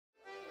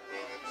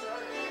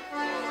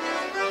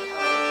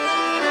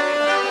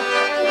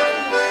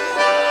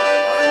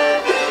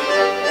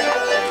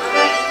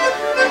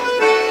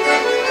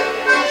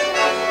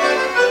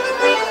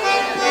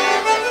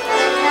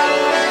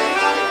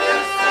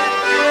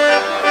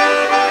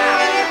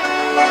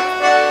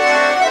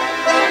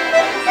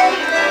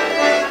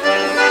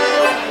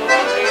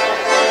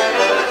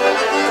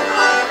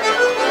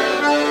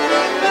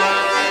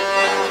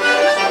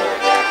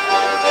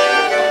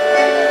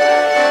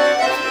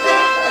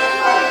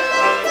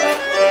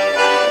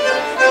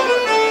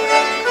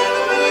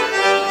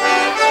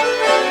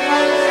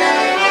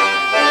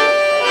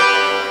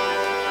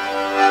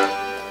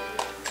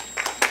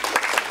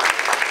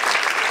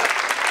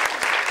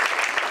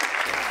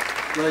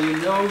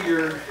know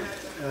you're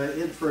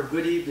in for a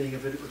good evening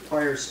if it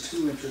requires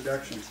 2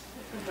 introductions.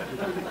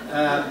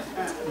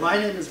 My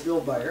name is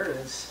Bill Byer.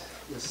 As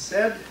was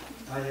said,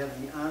 I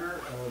have the honor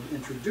of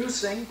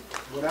introducing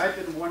what I've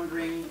been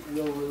wondering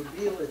will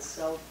reveal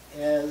itself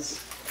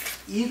as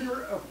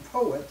either a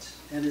poet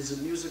and is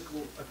a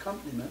musical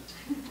accompaniment,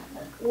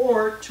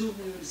 or 2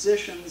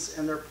 musicians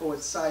and their poet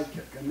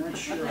sidekick. I'm not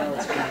sure how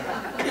it's going to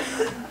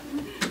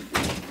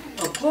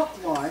go. A book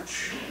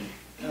launch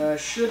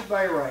should,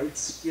 by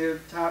rights,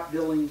 give top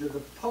billing to the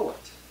poet.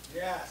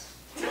 Yes.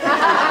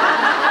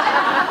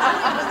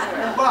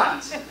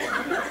 But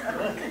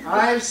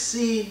I've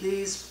seen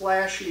these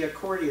flashy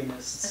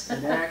accordionists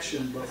in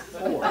action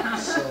before,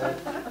 so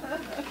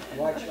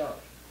watch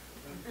out.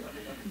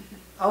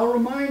 I'll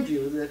remind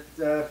you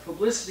that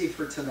publicity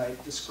for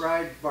tonight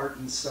described Bart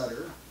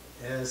Sutter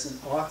as an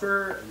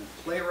author and a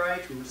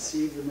playwright who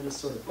received the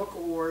Minnesota Book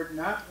Award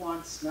not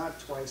once, not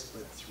twice,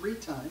 but 3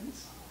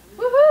 times.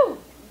 Woohoo!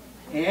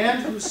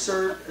 And who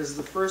served as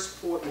the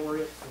first Poet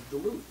Laureate of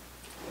Duluth.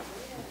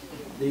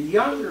 The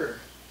younger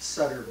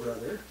Sutter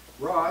brother,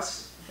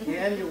 Ross,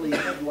 annually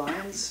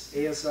headlines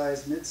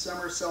ASI's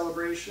Midsummer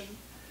Celebration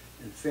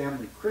and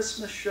Family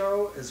Christmas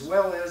Show, as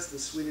well as the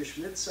Swedish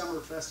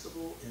Midsummer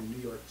Festival in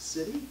New York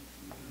City.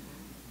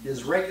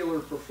 His regular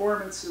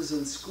performances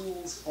in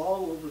schools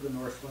all over the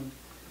Northland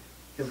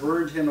have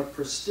earned him a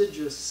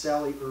prestigious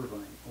Sally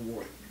Irvine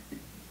Award.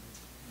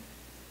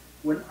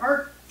 When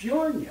Art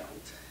Bjornhjeld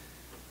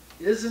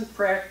isn't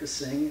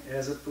practicing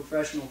as a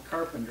professional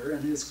carpenter,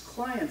 and his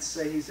clients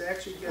say he's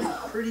actually getting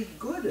pretty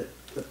good at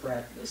the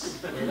practice.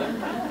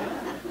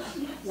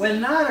 When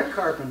not a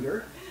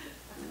carpenter,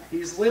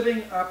 he's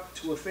living up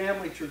to a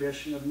family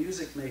tradition of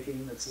music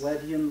making that's led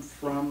him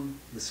from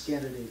the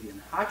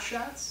Scandinavian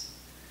Hotshots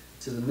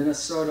to the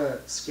Minnesota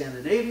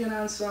Scandinavian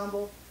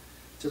Ensemble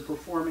to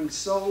performing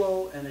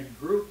solo and in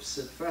groups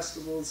at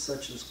festivals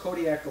such as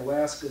Kodiak,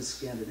 Alaska's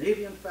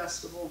Scandinavian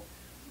Festival,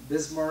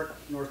 Bismarck,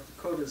 North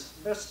Dakota's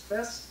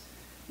Fest,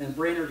 and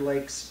Brainerd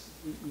Lakes,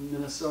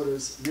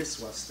 Minnesota's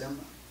Niswa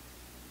Stemma.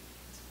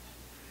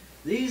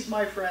 These,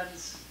 my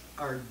friends,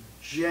 are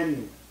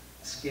genuine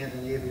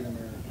Scandinavian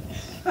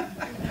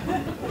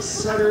Americans.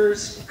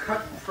 Sutters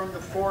cut from the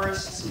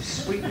forests of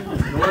Sweden,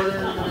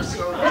 northern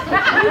Minnesota,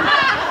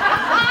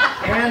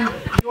 and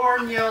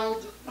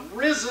Bjornhjeld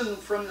risen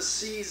from the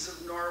seas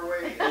of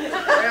Norway and the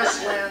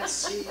grassland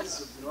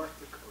seas of North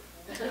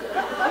Dakota.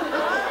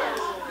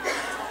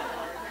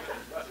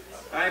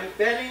 I'm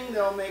betting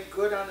they'll make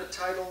good on the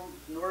title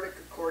Nordic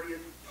Accordion,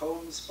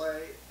 Poems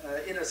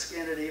in a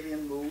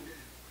Scandinavian Mood,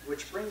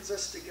 which brings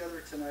us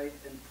together tonight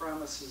and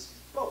promises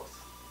both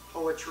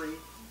poetry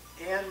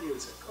and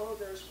music. Oh,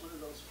 there's one of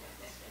those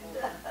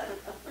ones.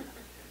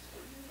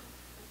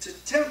 To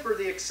temper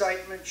the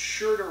excitement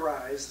sure to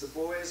rise, the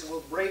boys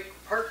will break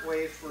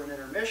partway for an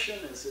intermission,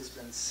 as has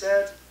been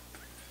said.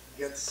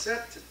 Get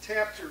set to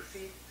tap your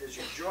feet as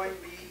you join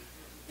me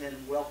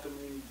in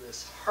welcoming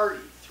this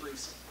hearty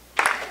threesome.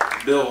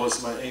 Bill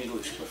was my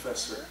English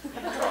professor in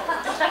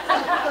college.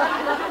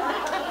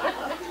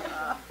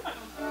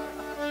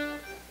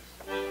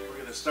 We're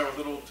going to start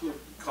with a little tune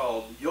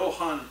called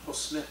Johan på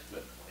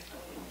Snäppet.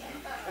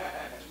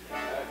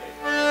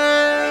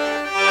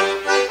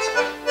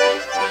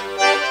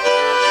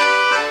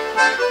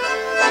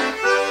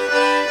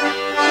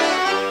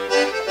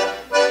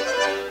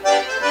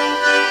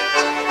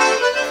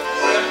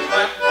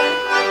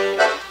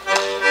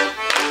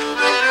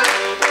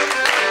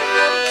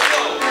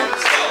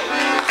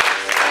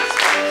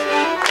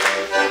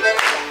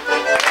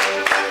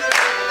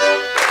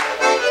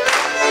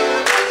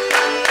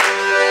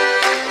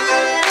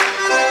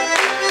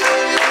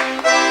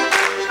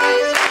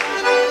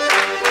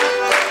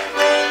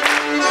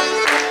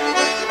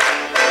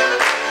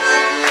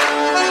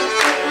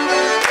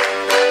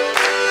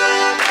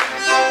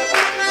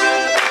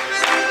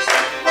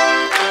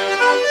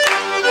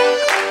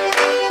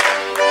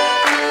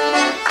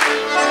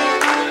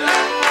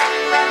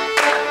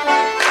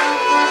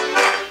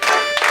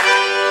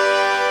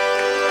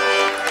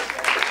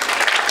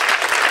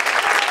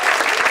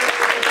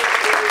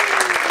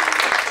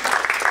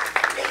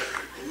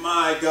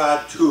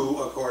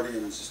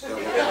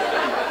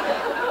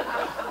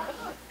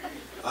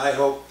 I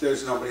hope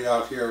there's nobody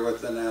out here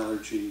with an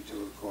allergy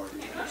to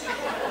accordions.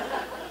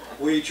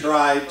 We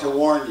tried to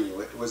warn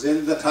you. It was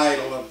in the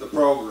title of the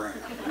program.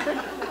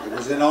 It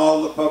was in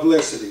all the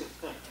publicity.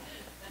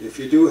 If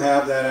you do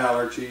have that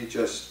allergy,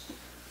 just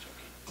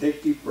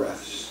take deep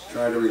breaths.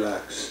 Try to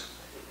relax.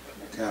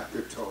 Tap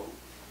your toe.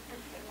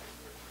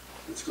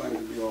 It's going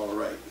to be all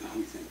right,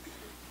 we think.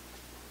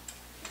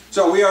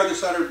 So we are the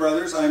Sutter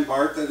Brothers. I'm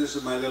Bart. This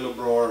is my little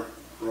brother,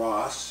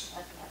 Ross.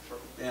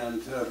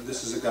 And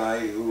this is a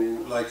guy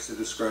who likes to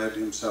describe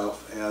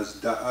himself as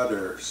the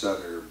other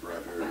Sutter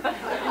brother.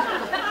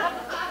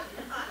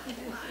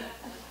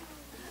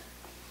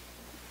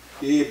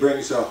 He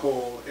brings a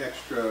whole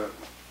extra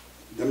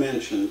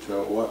dimension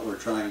to what we're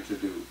trying to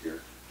do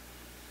here.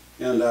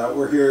 And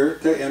we're here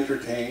to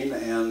entertain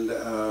and,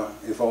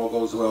 if all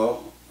goes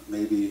well,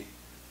 maybe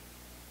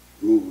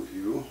move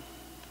you.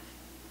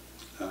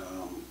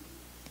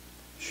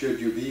 should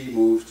you be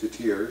moved to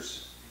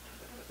tears,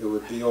 it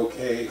would be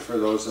okay for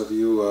those of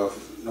you of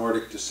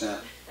Nordic descent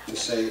to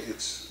say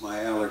it's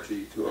my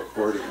allergy to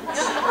accordions.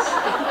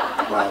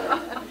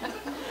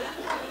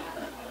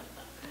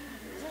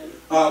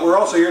 We're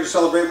also here to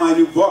celebrate my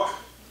new book,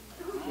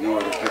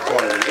 Nordic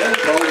Accordion,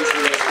 Poems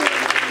for the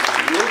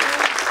Scandinavian Mood,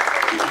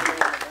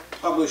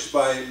 published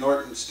by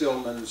Norton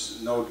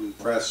Stillman's Noden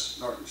Press.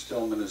 Norton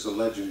Stillman is a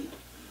legend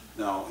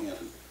now in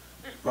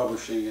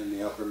publishing in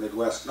the upper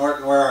Midwest.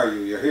 Norton, where are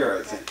you? You're here,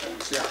 I think.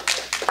 Yeah.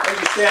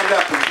 Maybe stand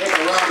up and take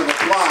a round of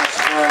applause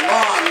for a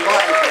long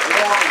life of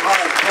long,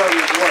 hard,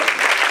 brilliant work.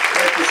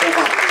 Thank you so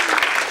much.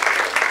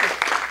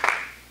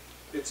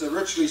 It's a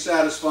richly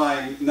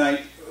satisfying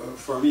night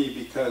for me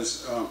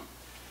because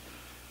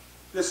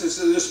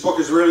this book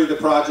is really the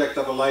project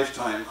of a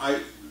lifetime.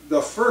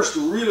 The first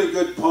really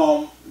good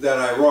poem that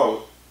I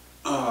wrote,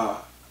 I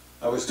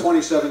was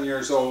 27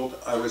 years old.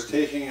 I was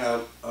taking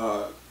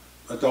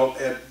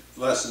adult ed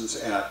lessons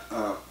at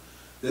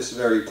this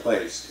very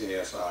place,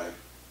 ASI,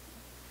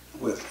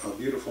 with a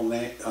beautiful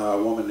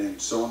woman named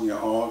Sonia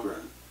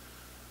Algren,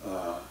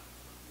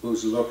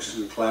 whose looks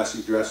and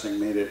classy dressing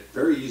made it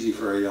very easy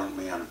for a young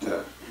man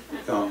to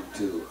come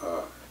to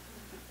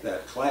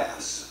that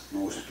class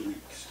most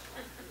weeks.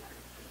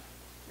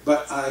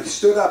 But I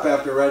stood up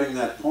after writing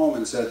that poem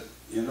and said,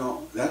 you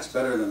know, that's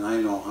better than I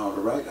know how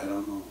to write. I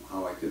don't know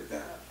how I did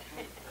that.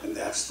 And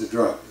that's the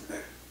drug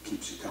that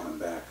keeps you coming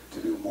back to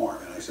do more.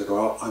 And I said,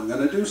 well, I'm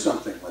going to do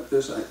something with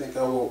this. I think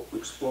I will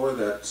explore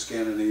that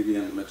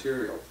Scandinavian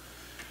material.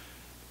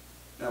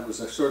 That was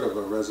a sort of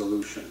a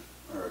resolution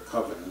or a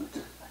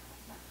covenant.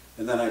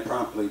 And then I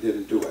promptly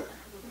didn't do it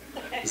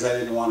because I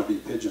didn't want to be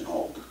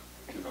pigeonholed.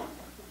 You know.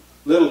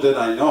 Little did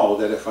I know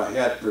that if I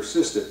had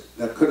persisted,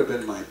 that could have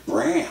been my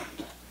brand.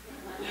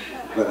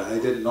 But I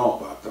didn't know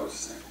about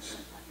those things.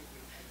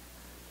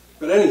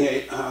 But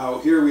anyhow,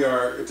 here we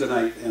are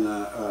tonight, and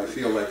I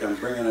feel like I'm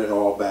bringing it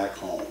all back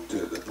home to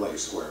the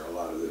place where a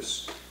lot of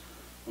this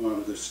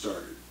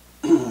started.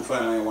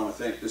 Finally, I want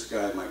to thank this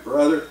guy, my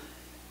brother,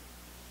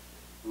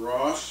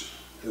 Ross,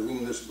 to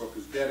whom this book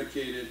is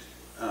dedicated.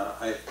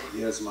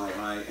 He has my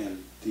high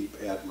and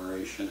deep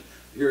admiration.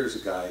 Here's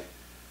a guy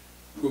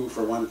who,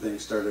 for one thing,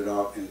 started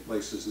out in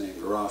places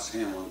named Ross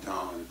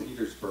Hamlintown in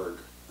Petersburg,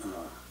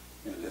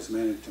 and has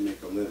managed to make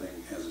a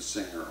living as a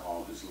singer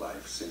all his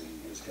life,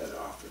 singing his head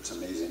off. It's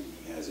amazing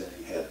he has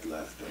any head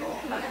left at all.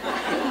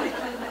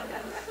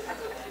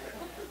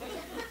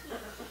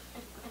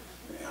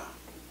 Yeah.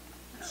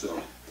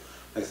 So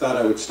I thought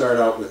I would start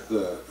out with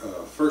the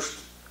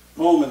first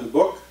poem in the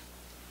book,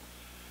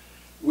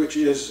 which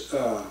is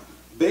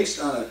based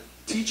on a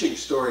teaching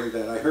story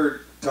that I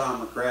heard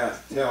Tom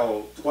McGrath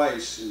tell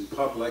twice in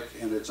public,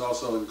 and it's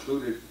also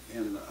included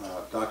in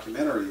a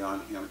documentary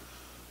on him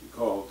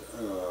called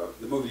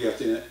The Movie at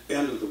the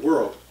End of the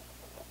World.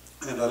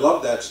 And I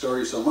love that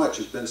story so much.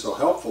 It's been so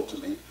helpful to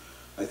me.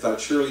 I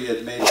thought surely he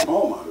had made a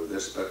poem out of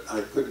this, but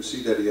I couldn't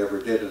see that he ever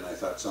did, and I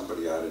thought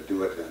somebody ought to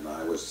do it, and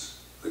I was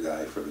the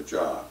guy for the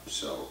job.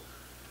 So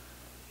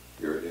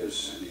here it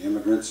is, The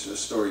Immigrants, a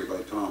story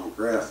by Tom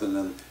McGrath, and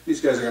then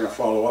these guys are going to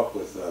follow up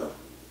with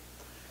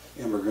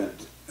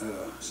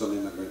some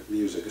immigrant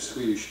music, a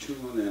Swedish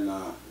tune and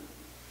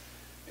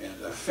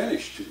a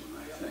Finnish tune,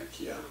 I think,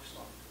 yeah.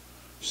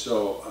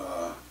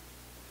 So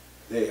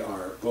they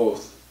are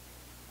both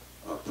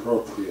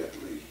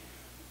appropriately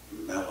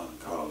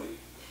melancholy.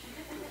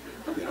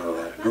 You know,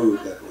 that mood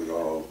that we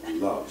all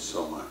love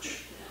so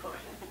much.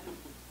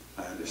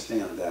 I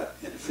understand that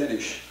in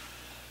Finnish,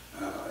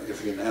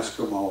 if you're an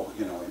Eskimo,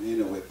 you know, in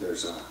Inuit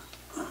there's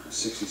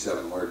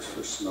 67 words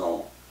for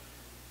snow.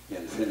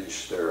 In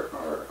Finnish there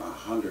are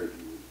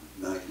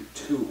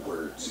 192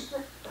 words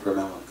for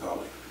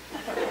melancholy.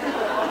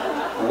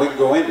 And we can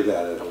go into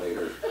that at a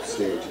later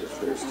stage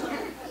if there's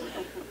time.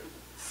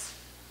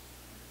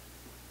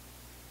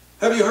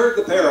 Have you heard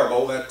the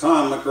parable that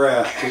Tom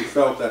McGrath, who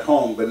felt at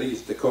home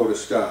beneath Dakota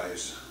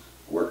skies,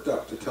 worked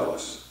up to tell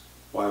us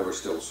why we're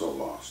still so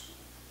lost?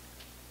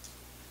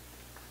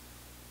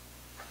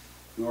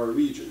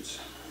 Norwegians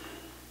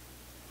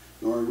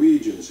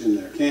in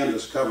their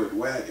canvas-covered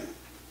wagon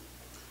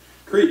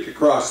creak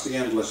across the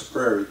endless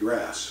prairie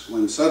grass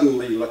when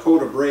suddenly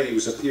Lakota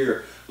braves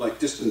appear like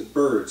distant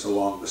birds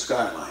along the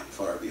skyline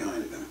far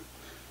behind them.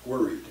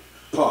 Worried,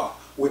 Pa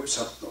whips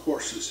up the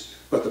horses,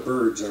 but the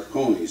birds are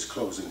ponies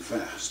closing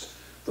fast.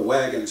 The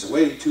wagon's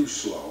way too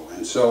slow,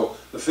 and so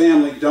the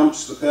family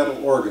dumps the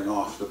pedal organ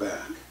off the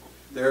back.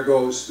 There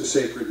goes the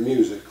sacred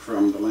music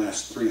from the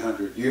last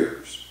 300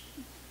 years.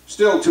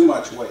 Still too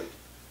much weight,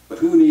 but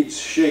who needs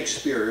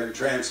Shakespeare in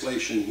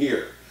translation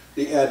here?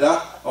 The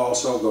Edda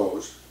also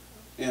goes,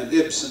 and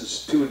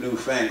Ibsen's too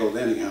newfangled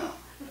anyhow.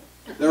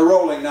 They're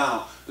rolling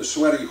now, the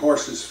sweaty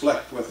horses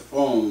flecked with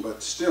foam,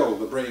 but still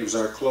the braves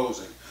are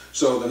closing.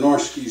 So the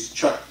Norskis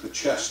chuck the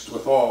chest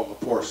with all the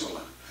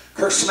porcelain.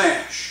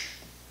 Kersmash!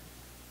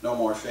 No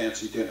more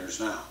fancy dinners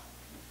now.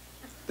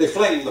 They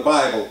fling the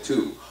Bible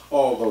too,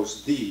 all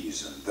those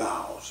these and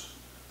thous.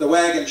 The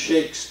wagon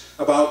shakes,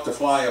 about to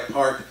fly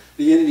apart.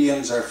 The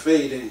Indians are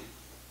fading.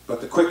 But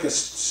the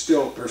quickest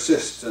still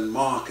persist, and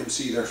Ma can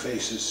see their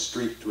faces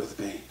streaked with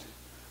paint.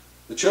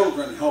 The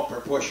children help her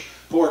push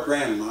poor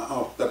Grandma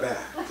out the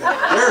back.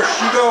 There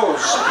she goes,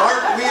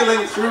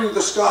 cartwheeling through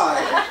the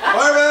sky.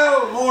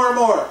 Farewell, more,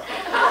 more.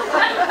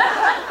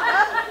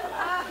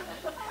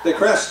 They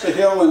crest the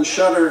hill and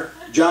Sutter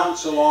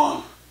jounce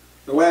along,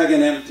 the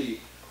wagon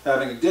empty,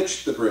 having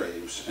ditched the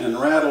braves, and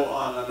rattle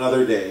on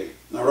another day,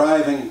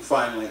 arriving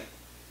finally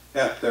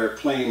at their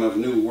claim of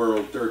New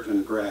World dirt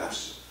and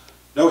grass.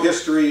 No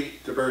history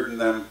to burden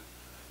them,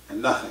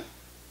 and nothing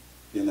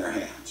in their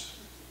hands.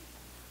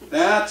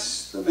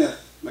 That's the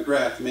myth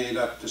McGrath made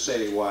up to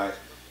say why,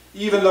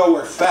 even though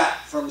we're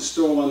fat from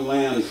stolen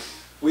land,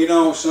 we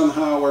know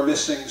somehow we're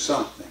missing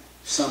something,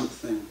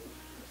 something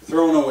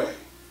thrown away.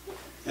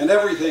 And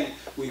everything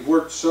we've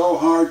worked so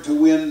hard to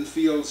win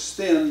feels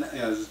thin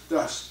as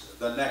dust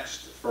the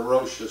next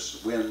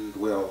ferocious wind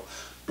will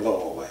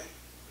blow away.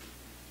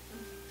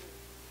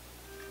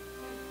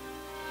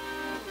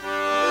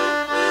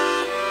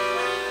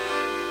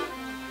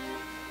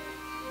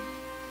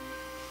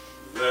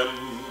 Vem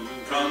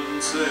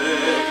kan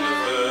segla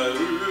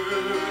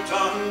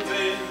förutan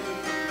vind?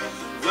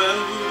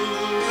 Vem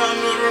kan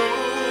ro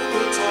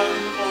utan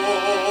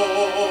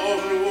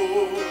oro?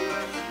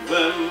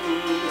 Vem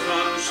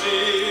kan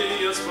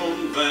skiljas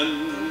från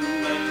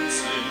vännen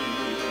sin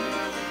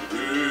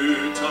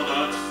utan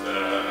att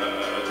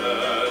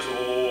fälla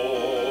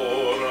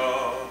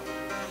tårar?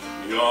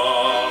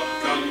 Jag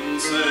kan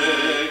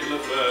segla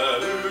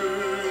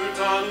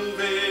förutan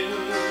vind.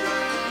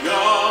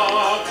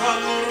 Jag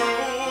kan ro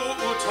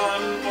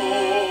utan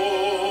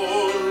oro,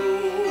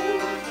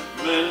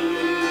 men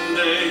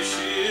det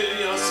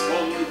skiljas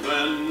från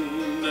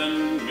vännen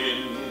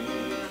min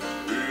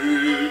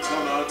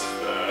utan att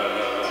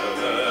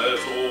fälla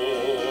tårar.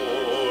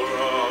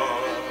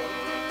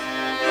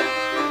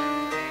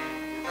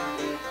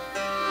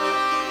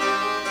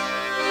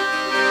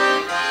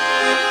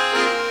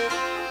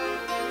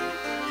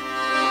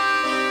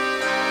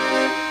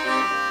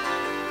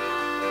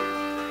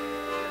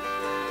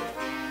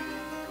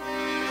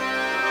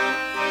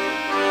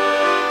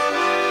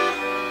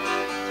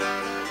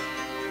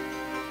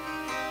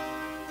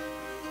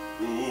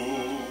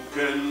 Who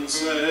can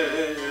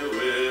sail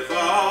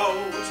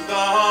without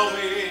the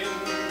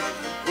wind?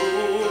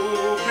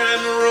 Who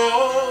can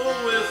row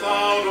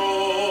without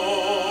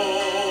oars?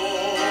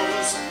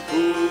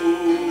 Who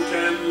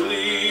can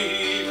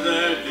leave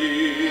their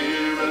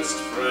dearest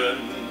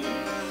friend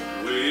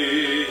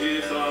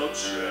without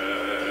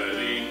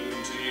shedding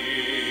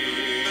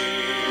tears?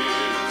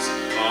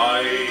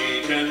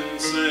 I can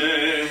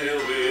sail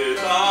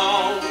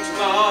without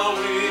the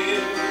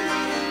wind.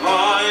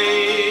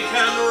 I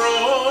can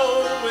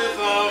row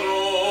without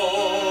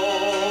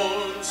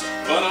oars,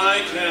 but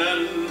I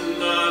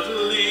cannot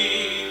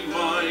leave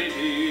my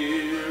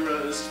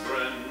dearest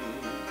friend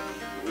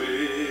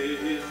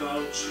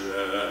without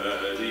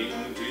shedding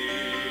tears.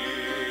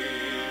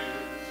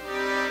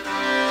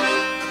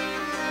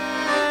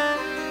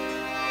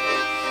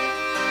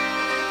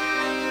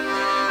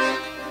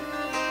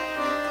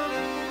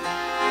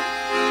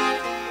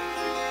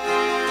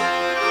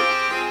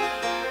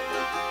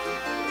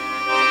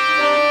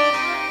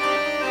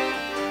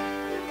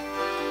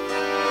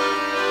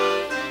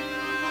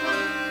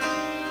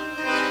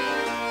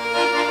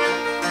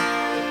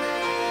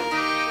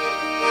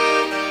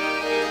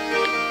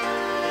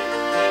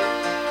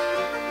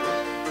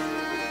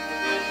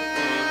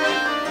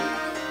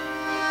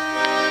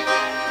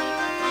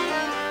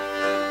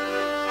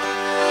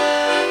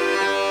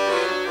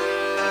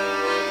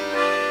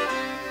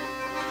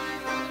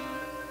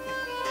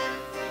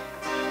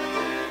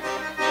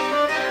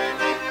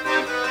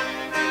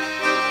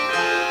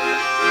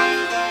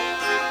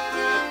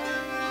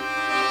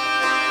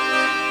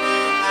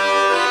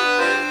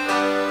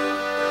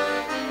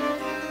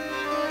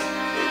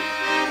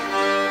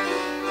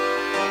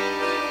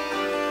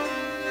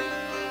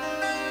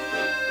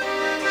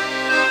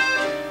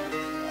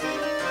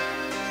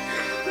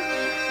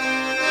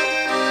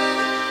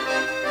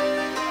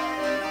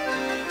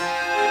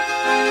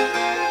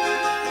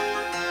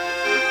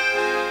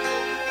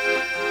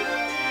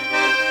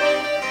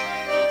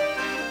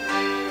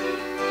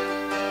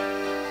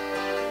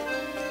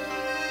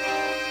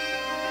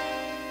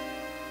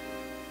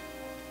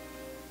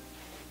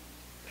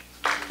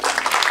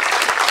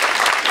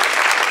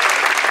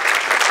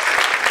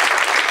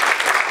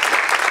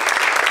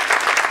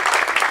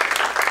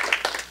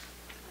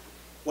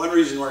 One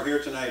reason we're here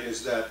tonight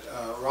is that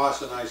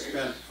Ross and I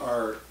spent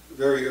our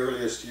very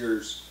earliest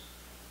years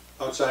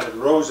outside of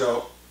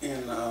Roseau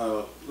in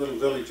a little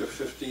village of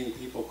 15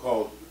 people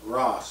called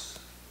Ross.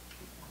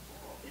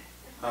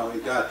 How he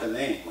got the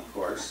name, of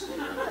course. He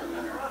lived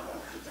there at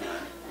the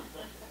time.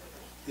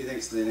 He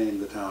thinks they named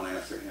the town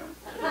after him.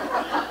 He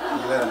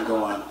let him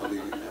go on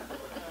believing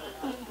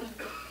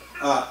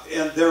that.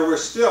 And there were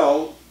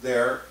still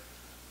there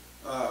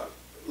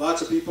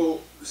lots of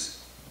people,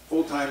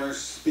 old-timers,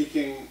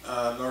 speaking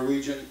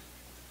Norwegian,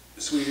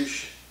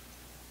 Swedish,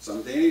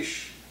 some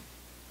Danish,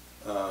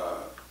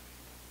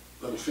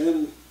 little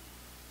Finn,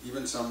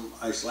 even some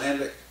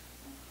Icelandic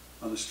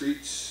on the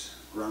streets,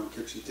 around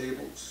kitchen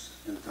tables,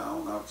 in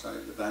town,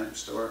 outside the dime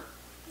store.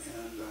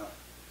 And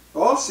it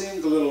all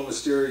seemed a little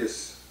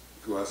mysterious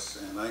to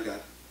us, and I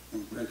got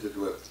imprinted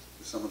with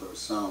some of those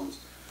sounds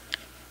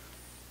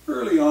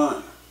early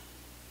on.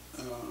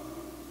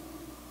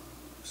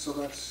 So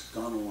that's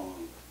gone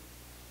along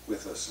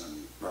with us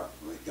and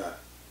probably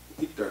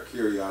piqued our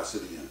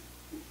curiosity and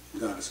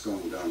got us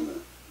going down the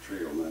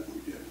trail that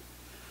we did.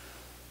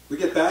 We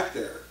get back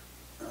there.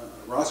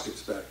 Ross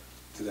gets back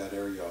to that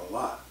area a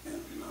lot,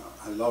 and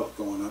I love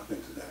going up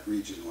into that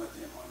region with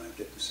him when I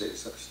get to say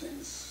such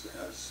things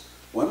as,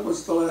 when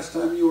was the last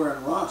time you were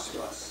in Ross,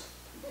 Ross?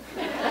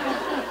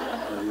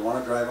 Or you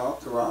want to drive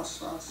out to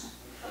Ross, Ross?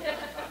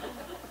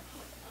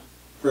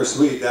 For a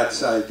Swede, that's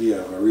the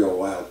idea of a real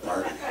wild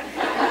party.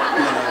 Being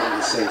able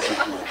to say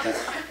something like that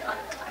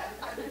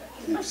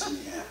makes me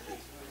happy.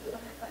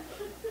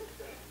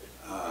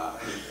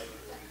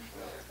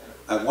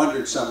 I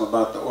wondered some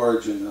about the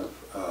origin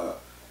of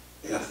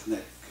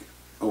ethnic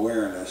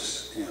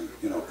awareness and,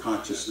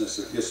 consciousness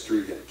of history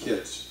in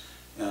kids,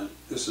 and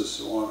this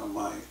is one of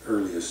my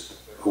earliest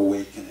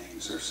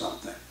awakenings or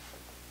something.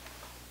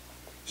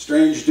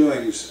 Strange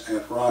doings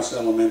at Ross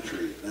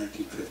Elementary,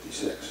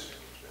 1956.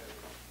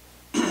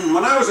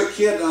 When I was a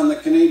kid on the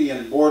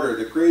Canadian border,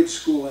 the grade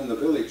school in the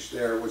village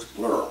there was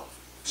plural,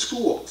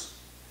 schools,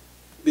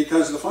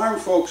 because the farm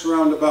folks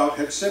roundabout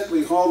had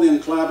simply hauled in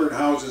clapboard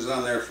houses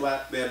on their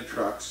flatbed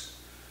trucks,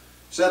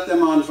 set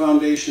them on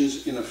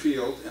foundations in a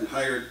field, and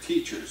hired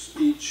teachers.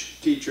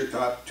 Each teacher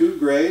taught two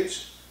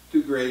grades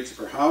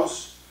per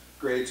house,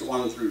 grades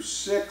 1 through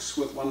 6,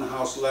 with one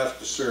house left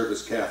to serve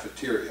as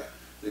cafeteria.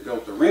 They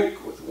built a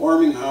rink with a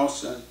warming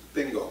house, and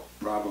bingo,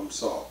 problem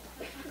solved.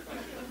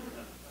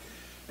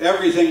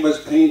 Everything was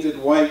painted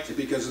white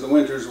because the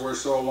winters were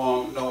so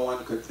long no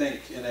one could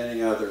think in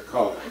any other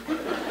color.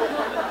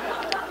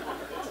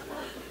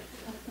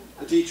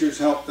 The teachers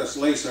helped us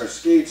lace our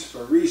skates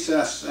for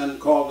recess and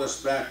called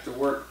us back to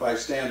work by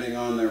standing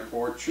on their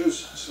porches,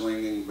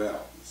 swinging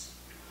bells.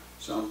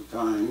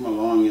 Sometime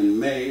along in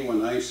May,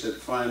 when ice had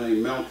finally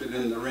melted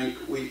in the rink,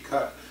 we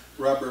cut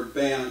rubber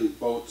band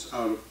boats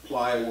out of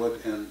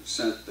plywood and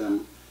sent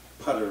them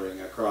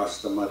puttering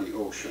across the muddy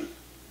ocean.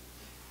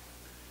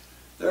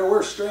 There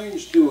were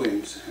strange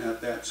doings at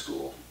that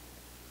school.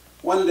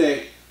 One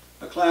day,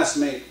 a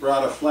classmate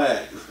brought a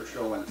flag for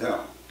show and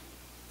tell,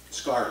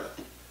 scarlet,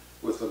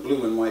 with a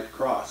blue and white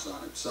cross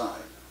on its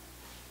side.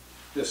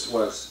 This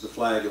was the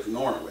flag of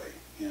Norway,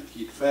 and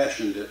he'd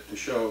fashioned it to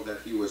show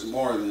that he was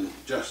more than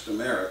just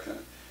American.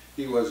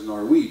 He was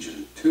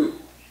Norwegian, too.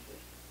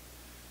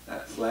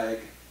 That flag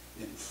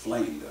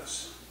inflamed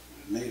us,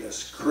 made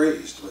us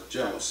crazed with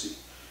jealousy,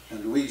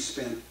 and we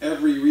spent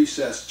every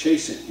recess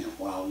chasing him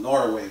while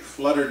Norway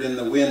fluttered in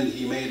the wind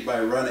he made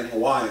by running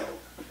wild.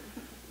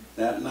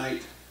 That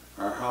night,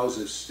 our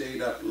houses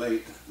stayed up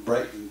late,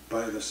 brightened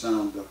by the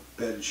sound of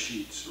bed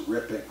sheets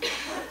ripping,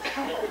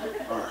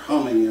 our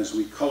humming as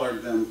we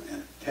colored them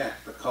and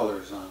tacked the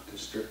colors onto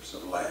strips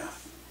of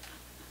lath.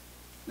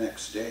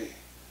 Next day,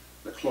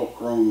 the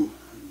cloakroom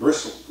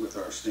bristled with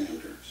our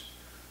standards.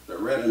 The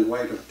red and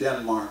white of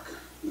Denmark,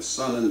 the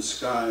sun and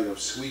sky of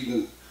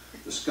Sweden,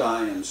 the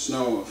sky and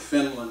snow of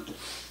Finland,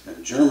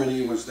 and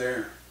Germany was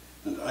there,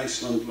 and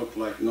Iceland looked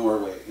like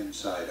Norway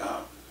inside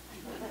out.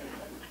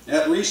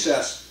 At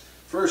recess,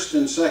 first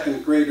and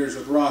second graders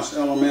of Ross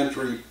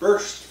Elementary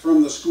burst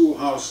from the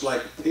schoolhouse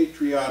like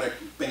patriotic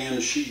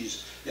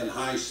banshees in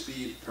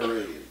high-speed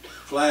parade,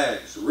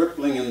 flags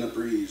rippling in the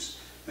breeze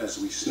as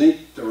we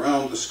sneaked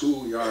around the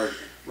schoolyard,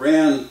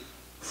 ran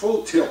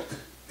full tilt,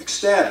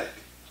 ecstatic,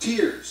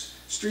 tears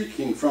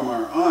streaking from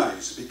our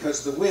eyes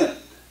because the wind,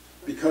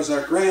 because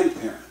our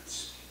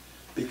grandparents,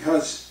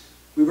 because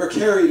we were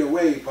carried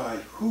away by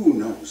who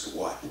knows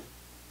what.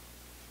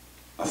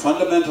 A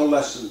fundamental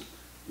lesson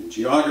in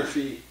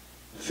geography,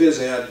 phys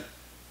ed,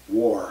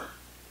 war,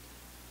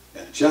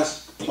 and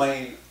just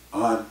plain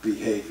odd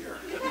behavior,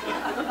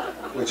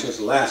 which has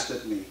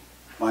lasted me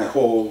my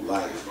whole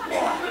life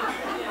long.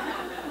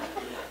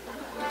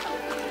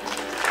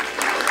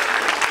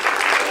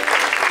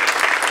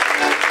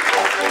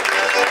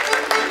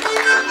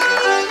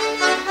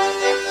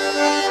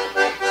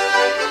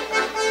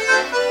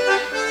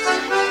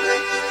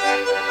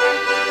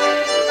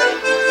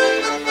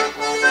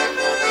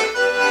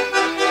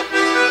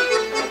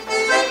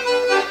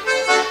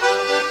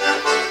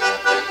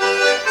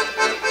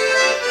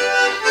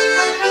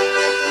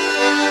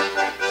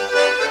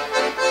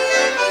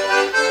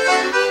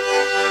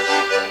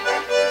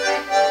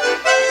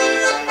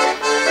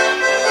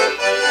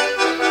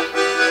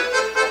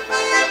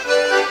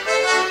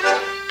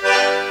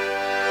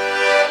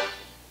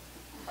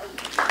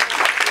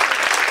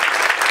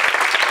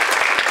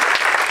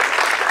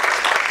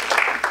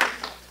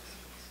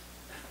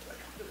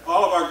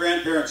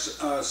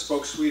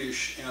 Spoke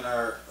Swedish, and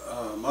our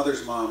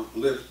mother's mom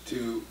lived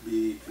to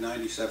be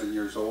 97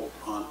 years old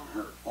on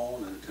her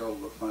own until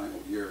the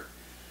final year.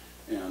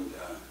 And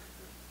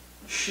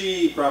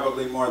she,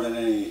 probably more than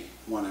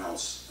anyone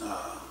else,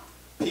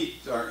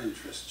 piqued our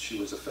interest. She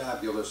was a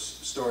fabulous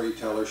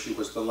storyteller. She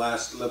was the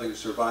last living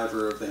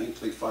survivor of the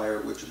Hinckley Fire,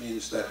 which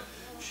means that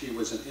she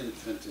was an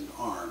infant in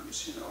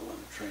arms, you know, when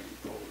the train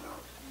pulled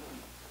out.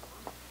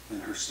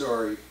 And her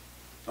story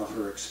of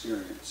her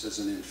experience as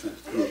an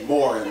infant grew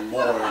more and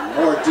more and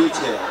more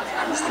detailed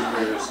as the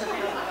years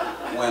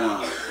went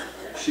on.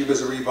 She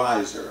was a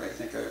reviser. I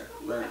think I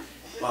learned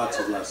lots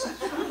of lessons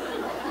from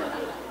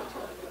her.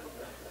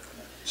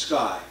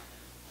 Sky.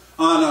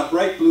 On a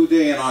bright blue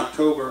day in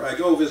October, I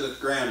go visit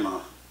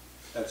Grandma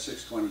at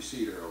 620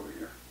 Cedar over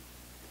here,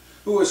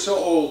 who is so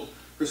old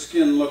her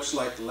skin looks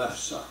like the left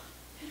sun.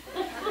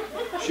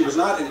 She was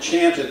not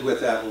enchanted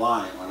with that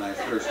line when I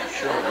first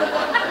showed her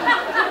that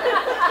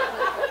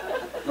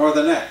line. Nor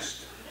the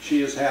next.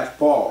 She is half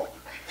bald,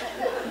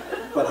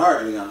 but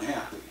hardly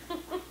unhappy.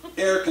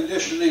 Air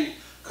conditioning,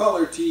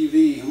 color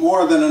TV,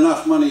 more than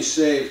enough money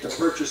saved to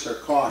purchase her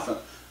coffin,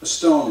 a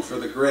stone for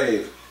the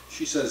grave.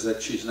 She says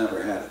that she's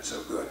never had it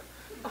so good.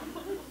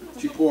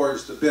 She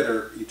pours the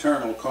bitter,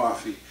 eternal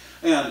coffee,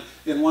 and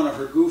in one of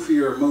her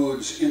goofier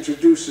moods,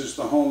 introduces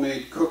the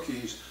homemade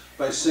cookies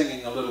by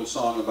singing a little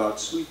song about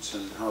sweets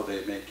and how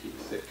they make you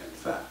thick and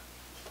fat.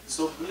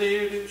 Så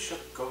blir du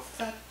tjock och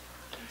fett,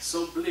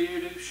 så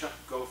blir du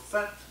tjock och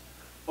fett,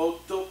 och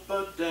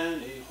doppar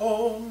den i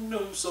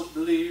honung så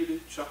blir du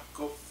tjock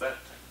och fett.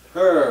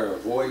 Her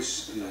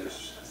voice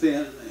is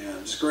thin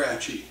and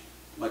scratchy,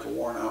 like a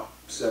worn-out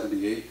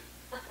 78.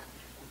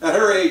 At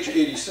her age,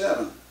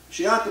 87,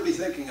 she ought to be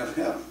thinking of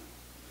heaven.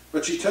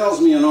 But she tells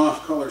me an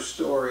off-color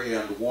story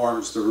and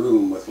warms the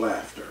room with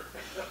laughter.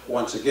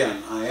 Once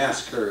again, I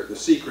ask her the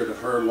secret of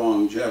her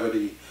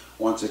longevity.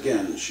 Once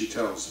again, she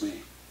tells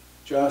me,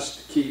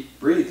 just keep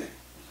breathing.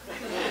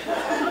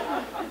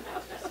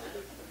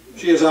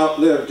 She has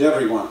outlived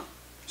everyone,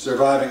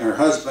 surviving her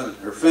husband,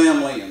 her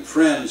family, and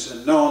friends,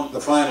 and known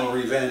the final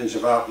revenge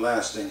of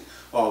outlasting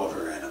all of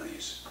her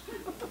enemies.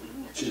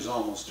 She's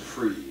almost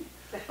free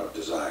of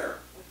desire.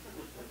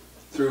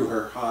 Through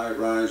her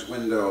high-rise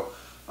window,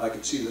 I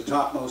can see the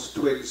topmost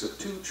twigs of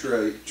two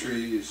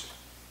trees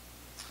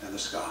and the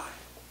sky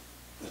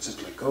that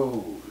simply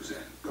goes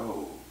and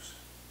goes.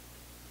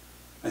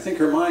 I think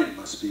her mind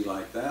must be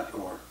like that,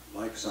 or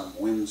like some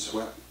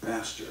wind-swept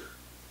pasture.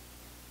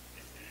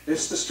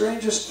 It's the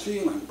strangest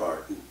feeling,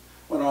 Barton,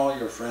 when all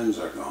your friends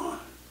are gone.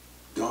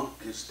 Dunk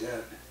is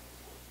dead,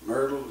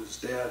 Myrtle is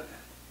dead,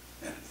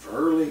 and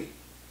Furley,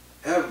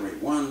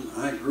 everyone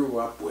I grew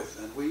up with,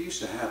 and we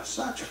used to have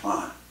such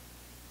fun.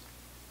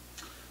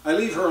 I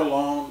leave her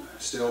alone,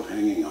 still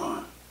hanging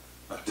on,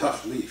 a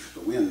tough leaf the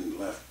wind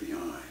left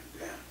behind,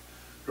 and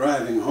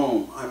driving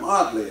home, I'm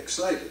oddly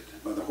excited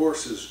by the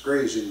horses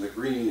grazing the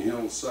green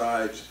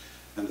hillsides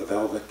and the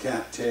velvet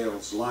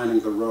cattails lining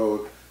the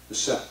road, the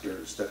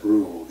scepters that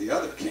rule the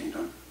other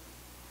kingdom,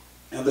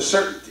 and the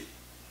certainty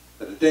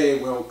that a day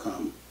will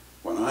come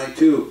when I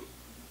too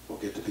will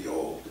get to be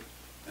old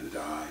and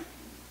die.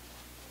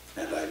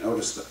 And I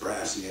notice the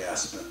brassy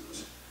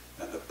aspens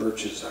and the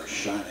birches are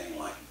shining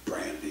like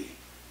brandy,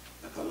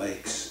 and the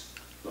lakes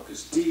look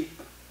as deep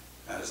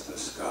as the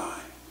sky.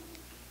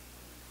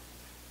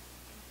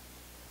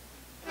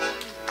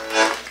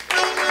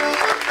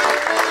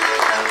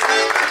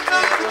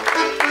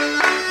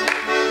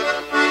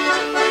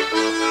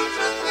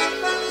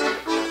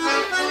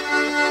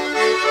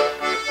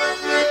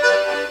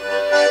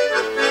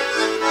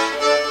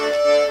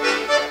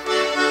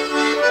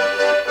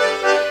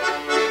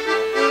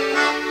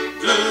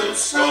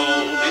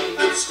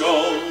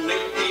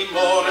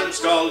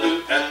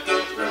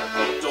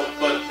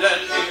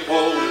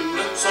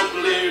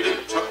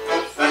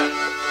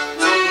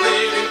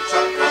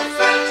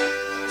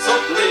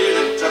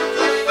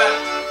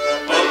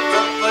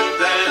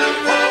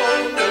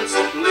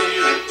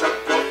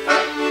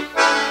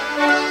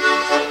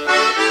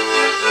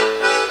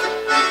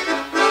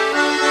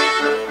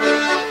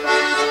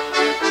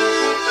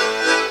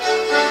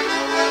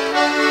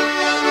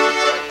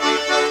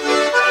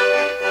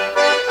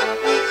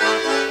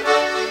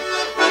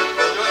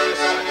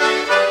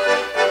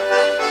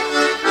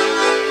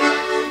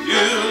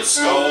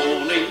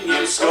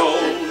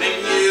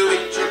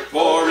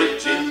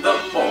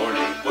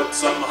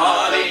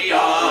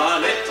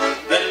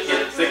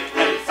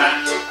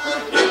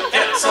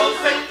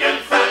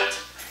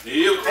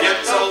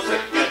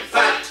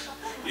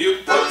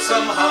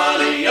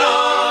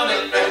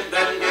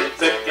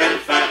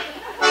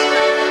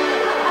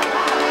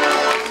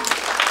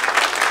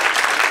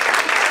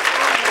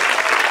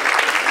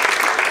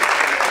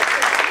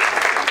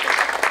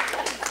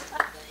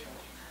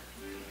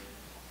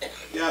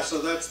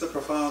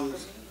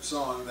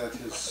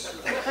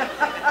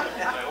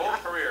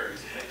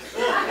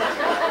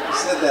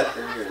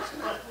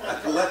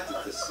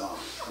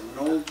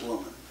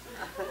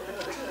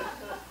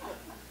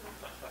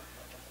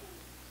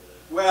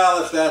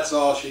 Well, if that's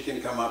all she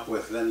can come up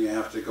with, then you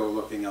have to go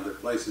looking other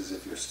places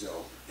if you're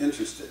still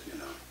interested, you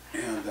know.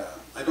 And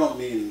I don't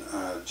mean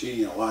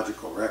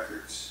genealogical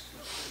records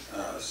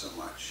so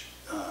much.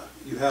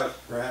 You have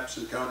perhaps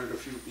encountered a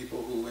few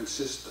people who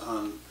insist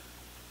on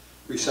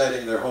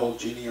reciting their whole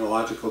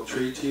genealogical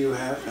tree to you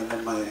half, and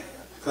then my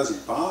cousin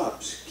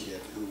Bob's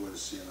kid, who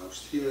was, you know,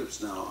 he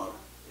lives now.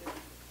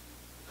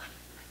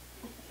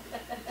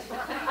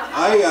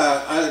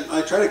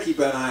 I try to keep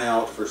an eye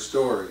out for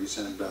stories,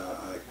 and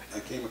I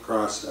came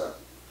across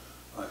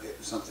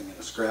something in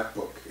a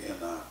scrapbook in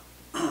a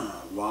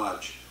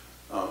lodge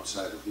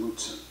outside of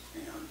Lutzen,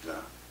 and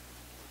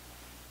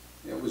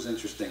it was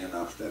interesting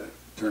enough that it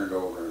turned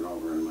over and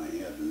over in my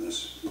head, and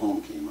this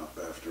poem came up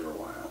after a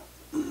while.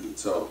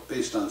 So,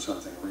 based on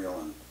something real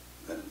and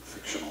then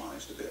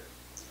fictionalized a bit.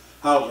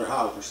 Halvor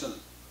Halvorson.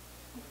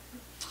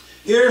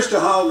 Here's to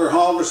Halvor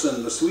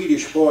Halvorson, the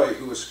Swedish boy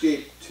who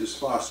escaped his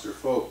foster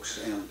folks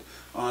and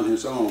on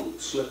his own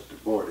slipped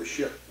aboard a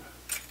ship.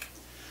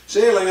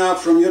 Sailing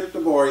out from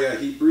Göteborg,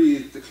 he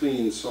breathed the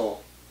clean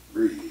salt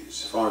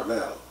breeze.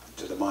 Farewell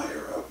to the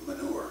mire of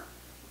manure,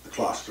 the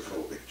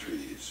claustrophobic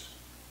trees.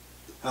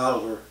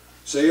 Halvor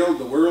sailed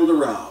the world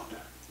around,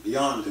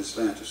 beyond his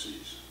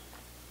fantasies.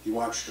 He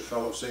watched a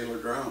fellow sailor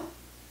drown.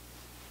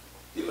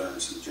 He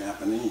learned some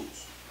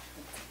Japanese.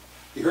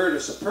 He heard a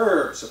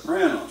superb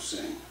soprano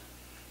sing.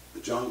 The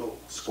jungle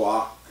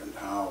squawk and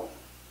howl,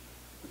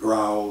 the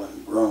growl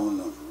and groan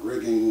of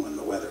rigging when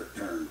the weather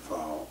turned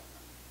foul.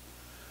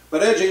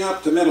 But edging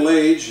up to middle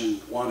age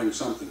and wanting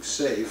something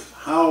safe,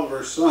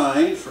 Halvor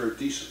signed for a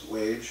decent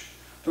wage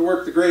to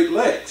work the Great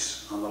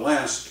Lakes on the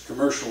last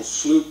commercial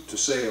sloop to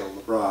sail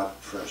the broad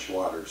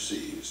freshwater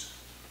seas.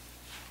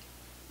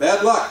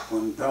 Bad luck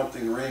when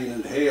pelting rain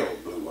and hail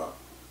blew up.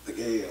 The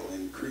gale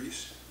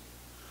increased.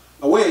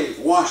 A wave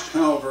washed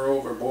Halvor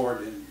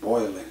overboard in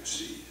boiling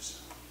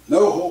seas.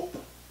 No hope.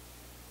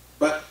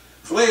 But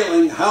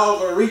flailing,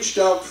 Halvor reached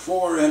out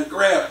for and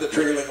grabbed the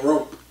trailing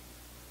rope.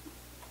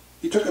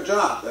 He took a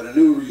job at a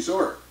new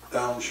resort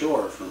down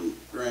shore from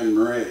Grand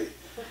Marais,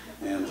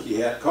 and he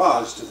had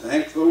cause to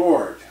thank the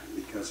Lord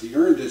because he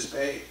earned his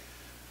pay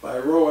by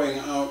rowing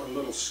out a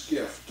little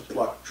skiff to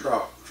pluck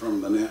trout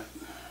from the net.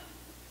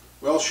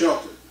 Well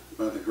sheltered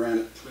by the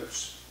granite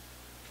cliffs,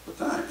 but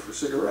time for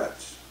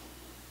cigarettes.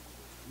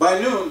 By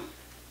noon,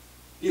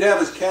 he'd have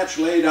his catch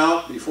laid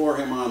out before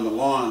him on the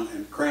lawn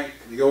and crank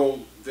the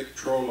old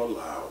Victrola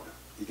loud.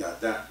 He got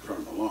that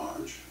from the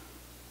lodge.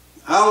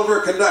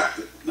 Halvor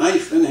conducted,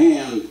 knife in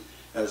hand,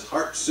 as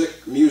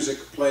heartsick music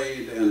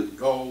played and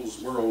gulls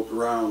whirled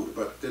round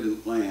but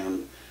didn't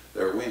land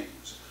their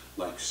wings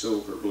like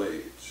silver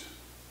blades.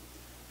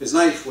 His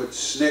knife would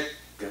snick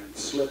and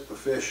slip a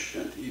fish,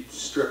 and he'd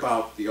strip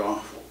out the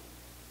offal.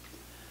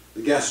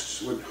 The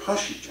guests would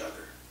hush each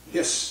other,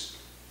 hiss,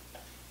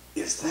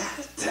 "Is that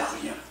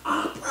Italian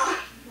opera?"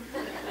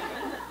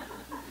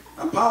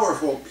 A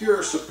powerful,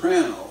 pure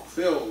soprano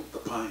filled the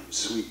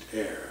pine-sweet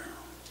air.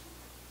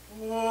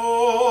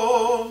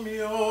 Oh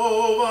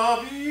mio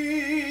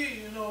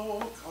bambino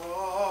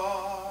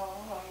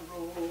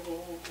caro.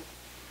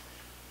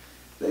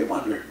 They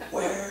wondered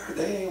where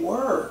they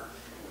were.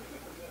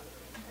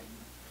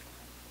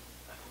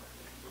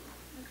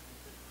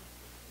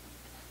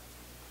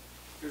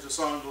 Here's a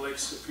song to Lake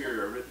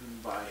Superior, written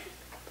by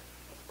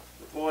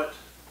the poet of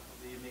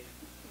the evening.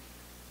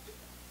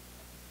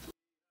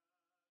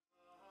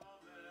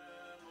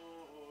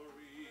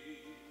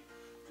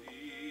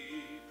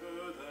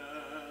 Deeper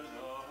than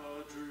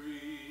a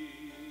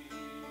dream,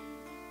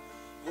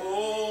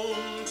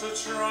 home to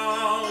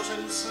trout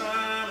and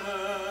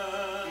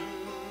salmon,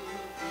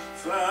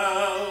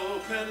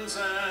 falcons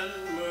and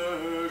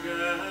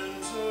mergansers,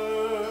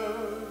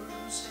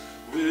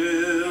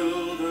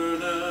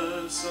 wilderness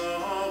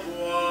of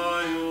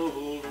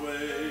wild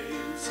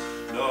waves,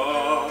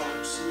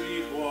 dark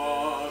sweet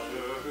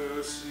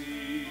water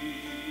sea,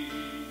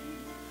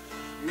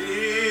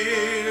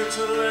 near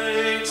to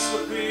Lake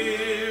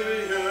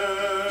Superior,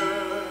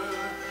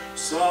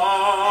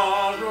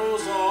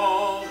 sorrows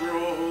all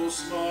grow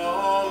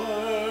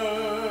smaller,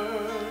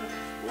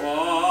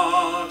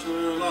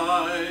 water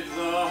like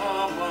the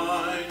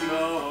mind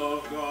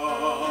of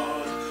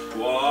God,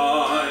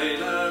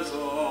 wide as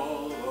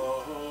all the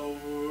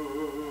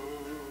world.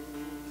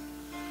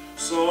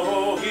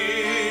 So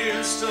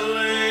here's to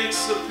Lake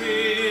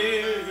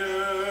Superior,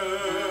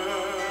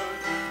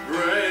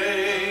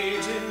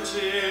 great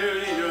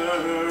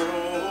interior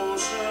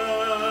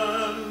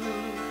ocean,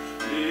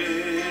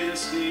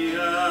 misty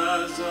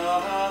as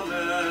a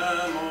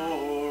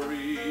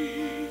memory,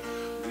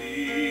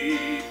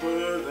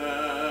 deeper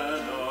than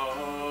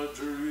a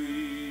dream.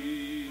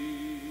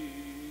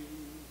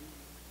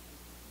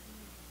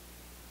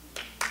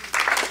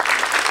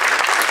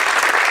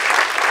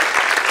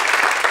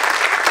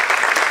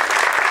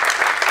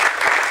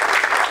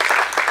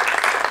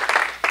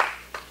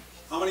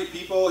 How many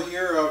people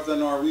here of the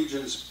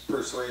Norwegian's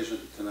persuasion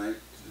tonight?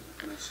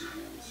 Can I see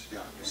hands? Yeah.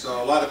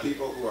 So a lot of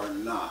people who are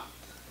not.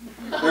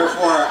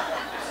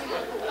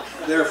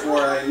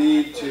 Therefore, I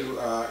need to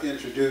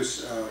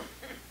introduce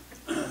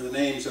the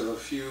names of a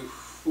few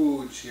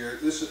foods here.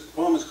 This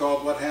poem is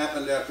called "What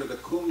Happened After the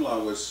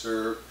Kumla Was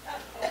Served."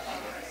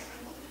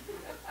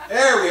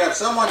 There we have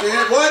someone to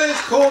hit. What is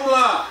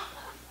kumla?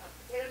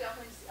 Potato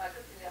dumplings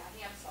cooked in a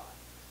ham sauce.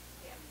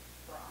 Ham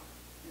broth.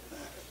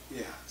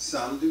 Yeah,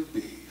 some do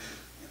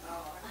beef. You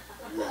know.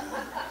 Yeah.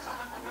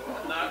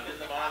 Well, not in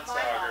the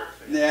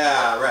monstography.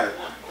 Yeah, right.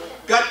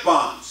 Gut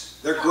bombs.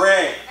 They're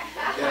gray.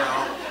 You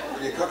know,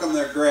 when you cook them,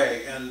 they're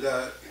gray. And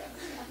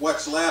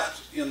what's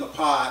left in the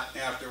pot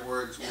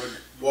afterwards would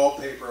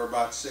wallpaper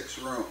about 6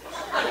 rooms.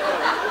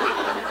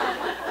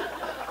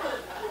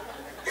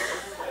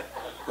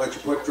 But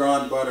you put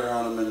drawn butter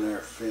on them and they're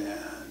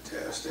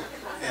fantastic.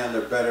 And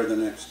they're better the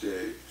next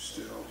day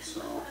still,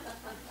 so.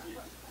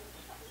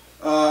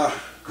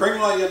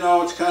 Kringla, you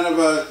know, it's kind of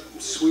a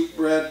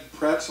sweetbread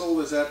pretzel.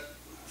 Is that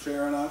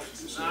fair enough?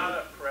 It's not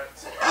a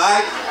pretzel.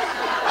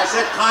 I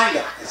said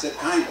kinda. I said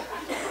kinda.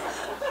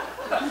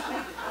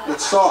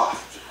 It's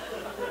soft.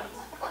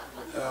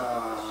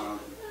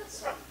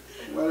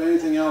 Well,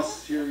 anything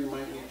else here you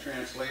might need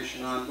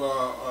translation on?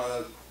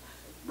 Well,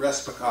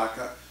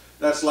 respakaka.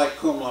 That's like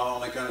kumla,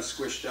 only kind of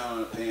squished down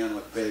in a pan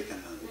with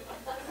bacon. And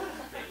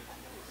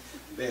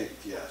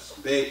baked, yes.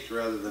 Baked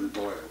rather than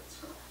boiled.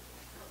 So.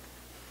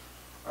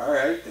 All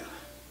right, then.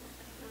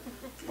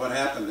 What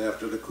happened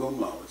after the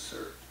kumla was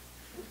served?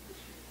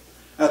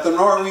 At the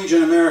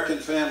Norwegian-American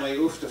family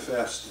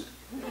Uftefest,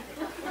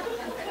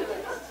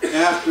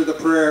 after the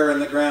prayer in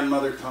the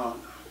grandmother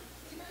tongue,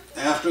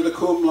 after the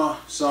kumla,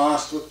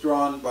 sauced with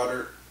drawn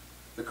butter,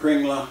 the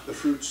kringla, the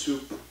fruit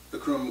soup, the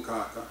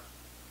krumkaka,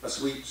 a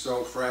sweet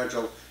so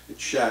fragile it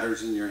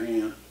shatters in your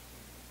hand,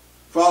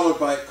 followed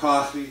by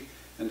coffee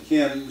and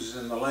hymns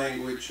in the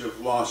language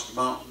of lost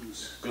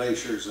mountains,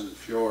 glaciers, and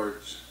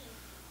fjords.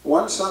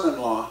 One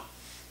son-in-law,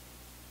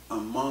 a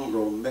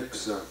mongrel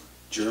mix of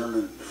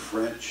German,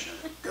 French,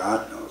 and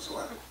God knows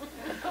what,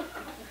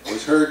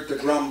 was heard to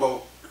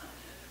grumble,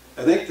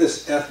 "I think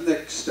this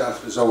ethnic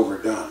stuff is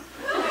overdone.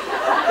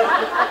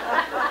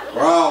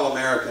 We're all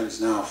Americans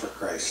now, for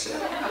Christ's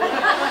sake."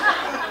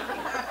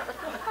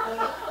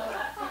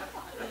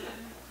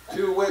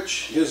 To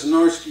which his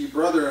Norski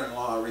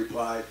brother-in-law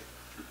replied,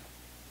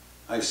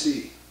 "I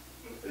see."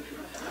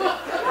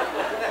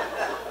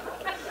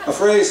 A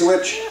phrase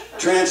which,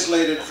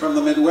 translated from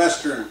the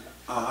Midwestern,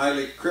 a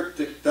highly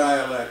cryptic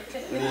dialect,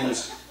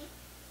 means,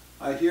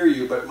 "I hear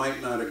you but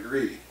might not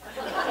agree."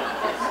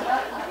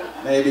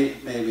 Maybe,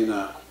 maybe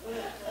not.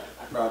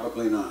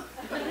 Probably not.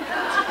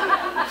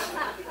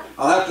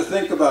 I'll have to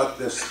think about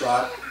this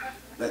thought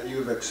that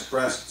you've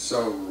expressed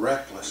so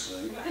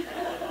recklessly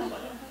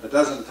a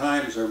dozen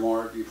times or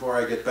more before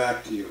I get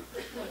back to you,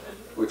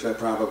 which I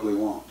probably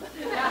won't.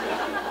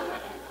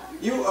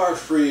 You are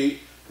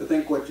free to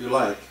think what you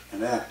like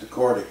and act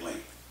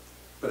accordingly.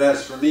 But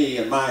as for me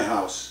and my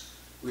house,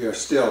 we are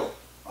still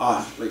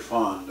awfully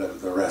fond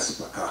of the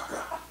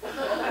respakaka.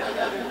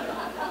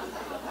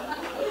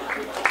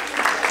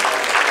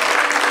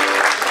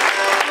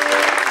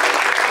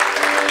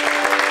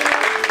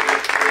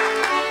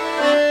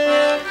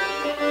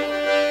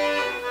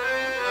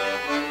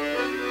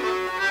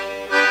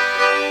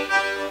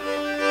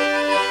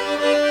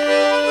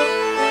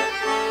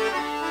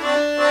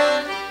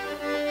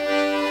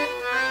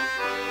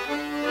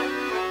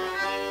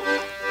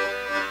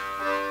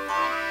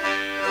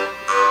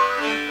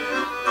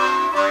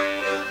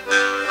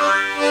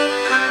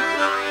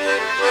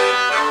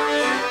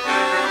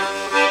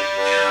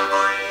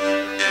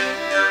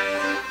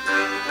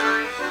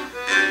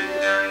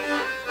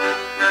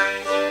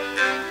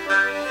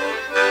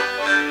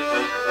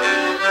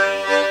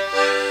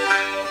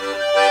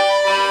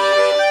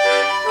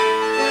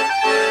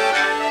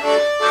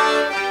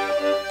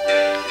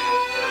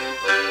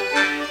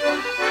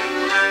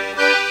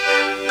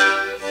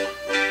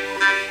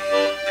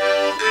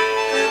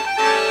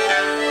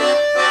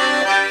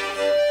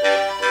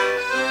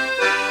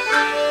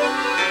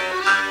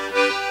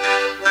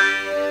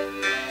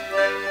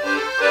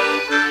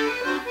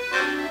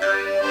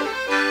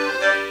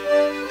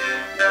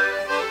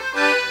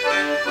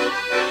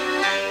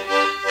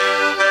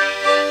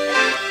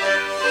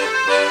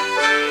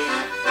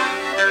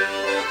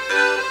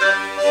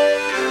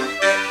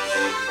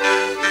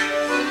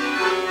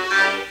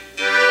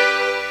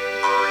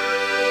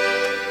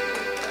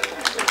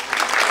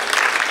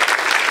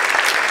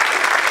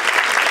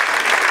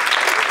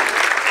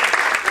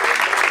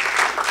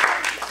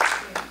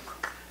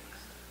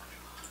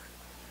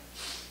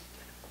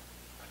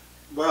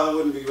 Well, it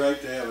wouldn't be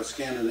right to have a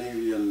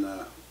Scandinavian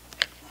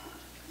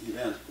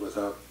event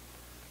without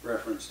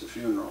reference to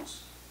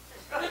funerals.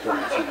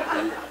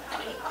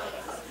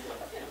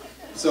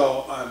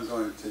 So I'm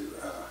going to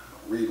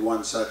read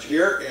one such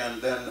here,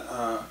 and then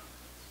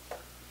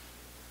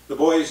the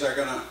boys are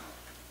going to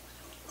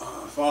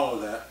follow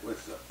that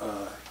with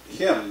a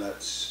hymn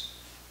that's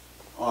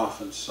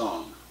often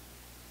sung.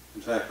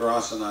 In fact,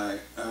 Ross and I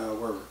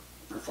were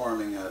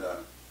performing at a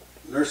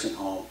nursing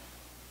home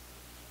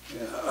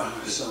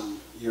some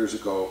years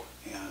ago,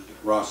 and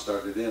Ross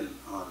started in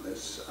on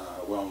this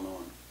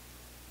well-known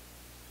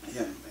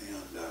hymn,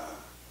 and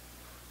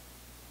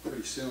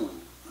pretty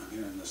soon I'm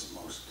hearing this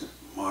most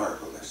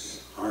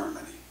marvelous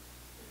harmony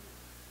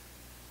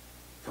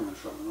coming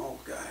from an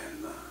old guy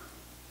in a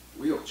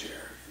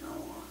wheelchair, you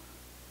know,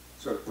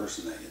 sort of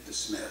person that you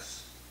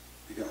dismiss.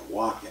 He can't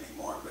walk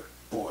anymore, but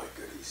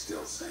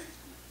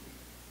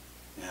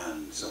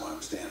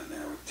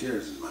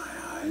tears in my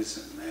eyes,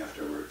 and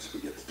afterwards we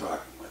get to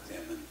talking with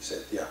him, and he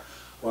said, yeah,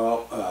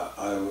 well,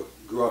 I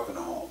grew up in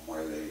a home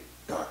where they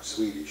talked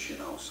Swedish, you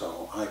know,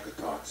 so I could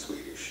talk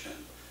Swedish,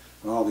 and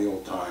when all the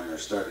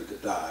old-timers started to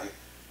die,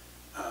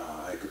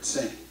 I could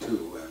sing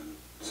too, and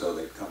so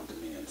they'd come to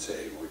me and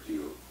say, would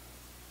you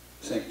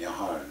sing Jag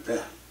har en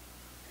vän?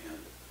 And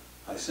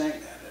I sang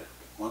that at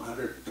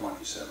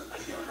 127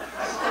 funerals.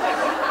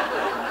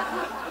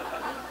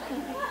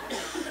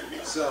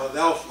 So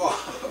they'll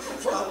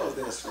follow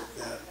this with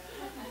that.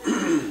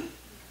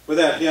 With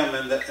that hymn,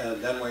 and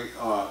then we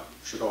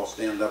should all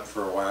stand up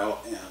for a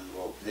while, and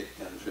we'll take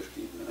 10,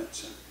 15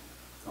 minutes and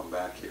come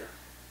back here.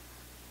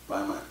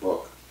 Buy my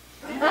book.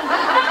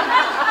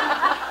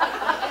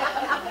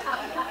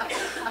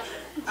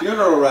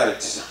 Funeral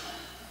rites.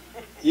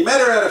 He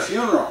met her at a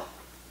funeral.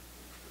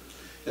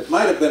 It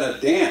might have been a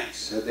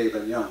dance had they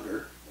been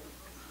younger.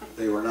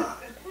 They were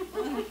not.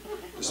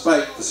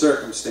 Despite the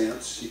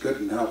circumstance, he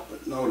couldn't help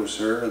but notice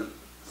her and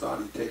thought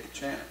he'd take a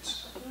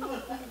chance.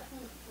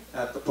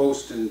 At the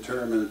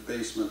post-interment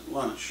basement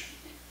lunch,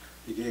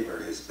 he gave her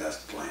his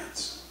best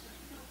glance.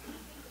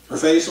 Her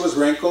face was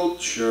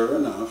wrinkled, sure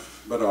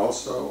enough, but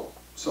also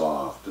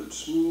soft and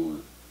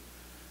smooth.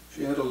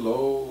 She had a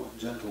low,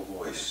 gentle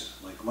voice,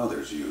 like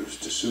mothers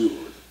used to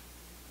soothe.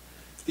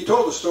 He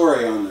told the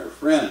story on their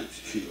friend.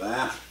 She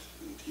laughed,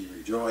 and he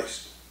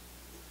rejoiced.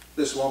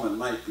 This woman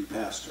might be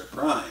past her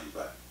prime,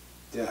 but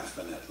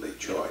definitely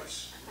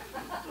choice.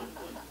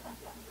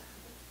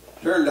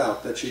 Turned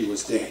out that she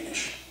was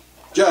Danish.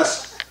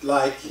 Just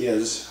like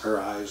his, her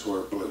eyes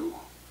were blue.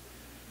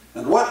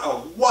 And what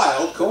a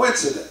wild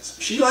coincidence.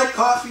 She liked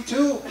coffee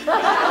too.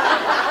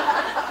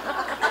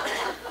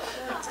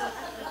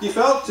 He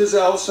felt his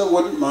Elsa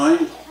wouldn't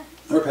mind.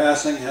 Her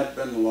passing had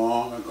been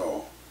long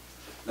ago.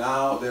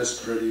 Now this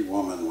pretty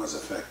woman was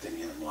affecting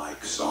him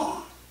like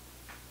song.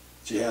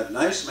 She had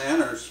nice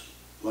manners,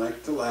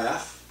 liked to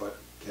laugh, but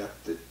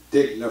kept it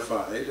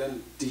dignified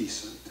and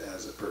decent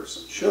as a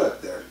person should,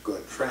 their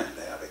good friend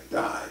having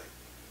died.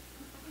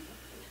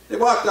 They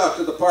walked out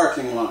to the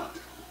parking lot.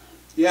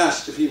 He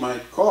asked if he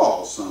might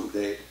call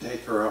someday to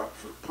take her out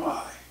for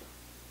pie.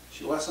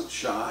 She wasn't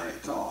shy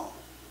at all.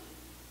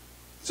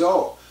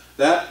 So,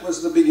 that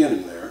was the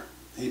beginning there.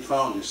 He'd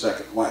found his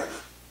second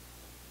wife.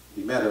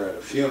 He met her at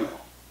a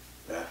funeral.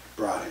 That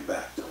brought him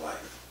back to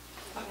life.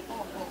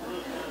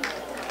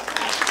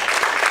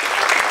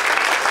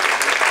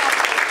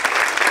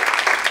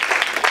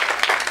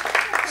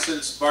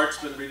 Since Bart's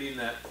been reading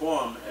that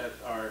poem at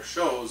our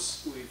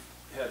shows, we've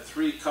had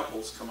 3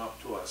 couples come up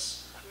to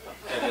us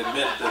and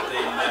admit that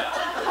they met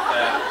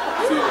at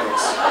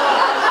funerals.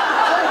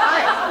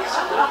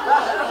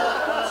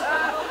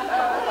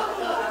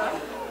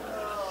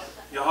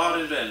 Jag har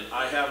en vän,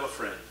 I have a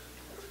friend.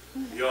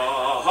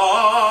 Jag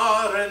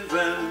har en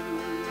vän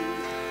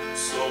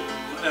som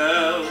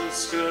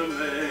älskar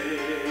mig,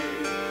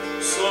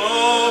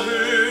 så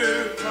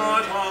hur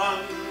kan han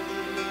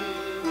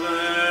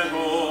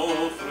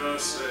offra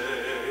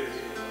sig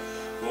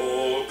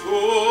på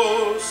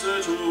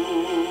korset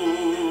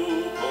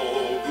på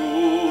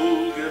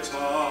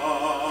Golgata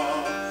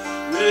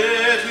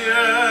med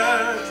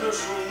hjärta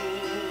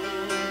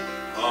sjung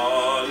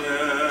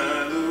halleluja,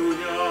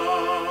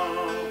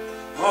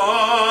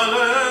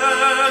 halleluja.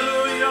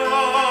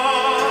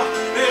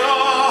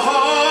 Jag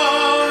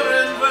har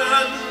en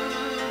vän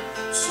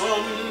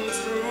som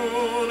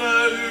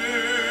tronar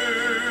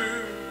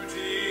ut i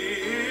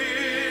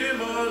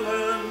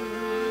himmelen.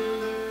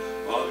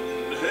 Han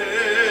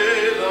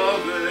hela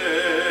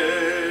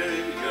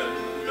vägen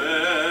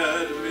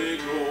med mig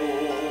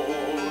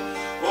går,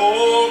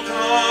 och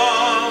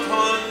av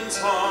hans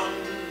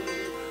hand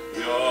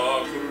jag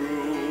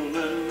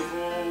kronen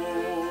får.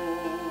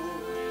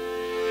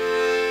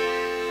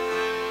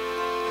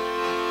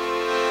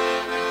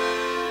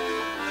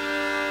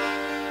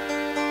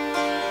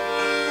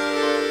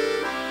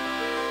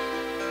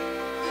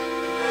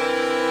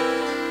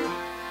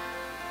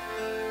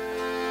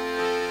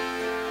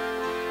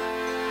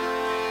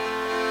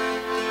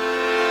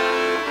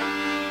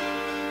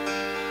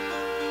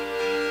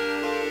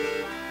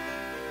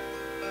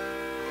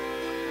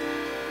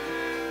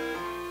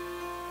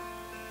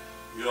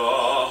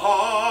 Jag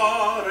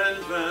har en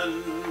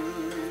vän,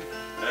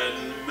 en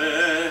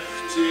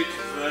mäktig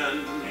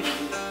vän,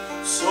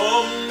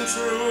 som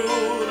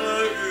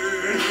tronar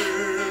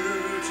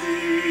ut i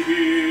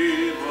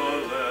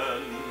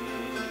himmelen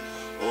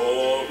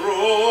och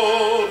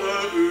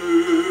råder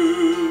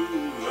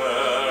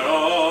över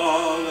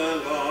alla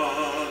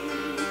land.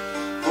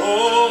 På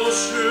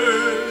sjö,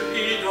 i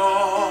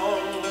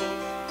dal,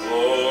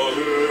 på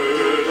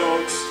öd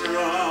och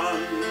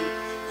strand.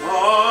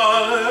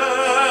 Halleluja,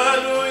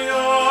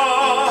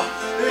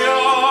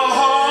 jag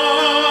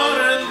har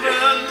en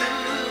vän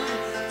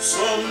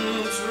som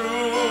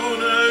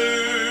tronar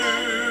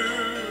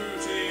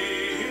ut i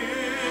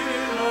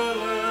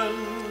himmelen.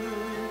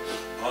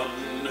 Han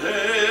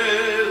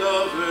hela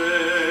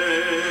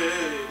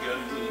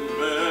vägen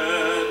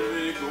med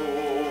mig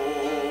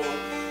går,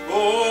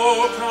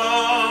 och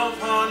av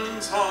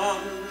hans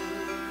hand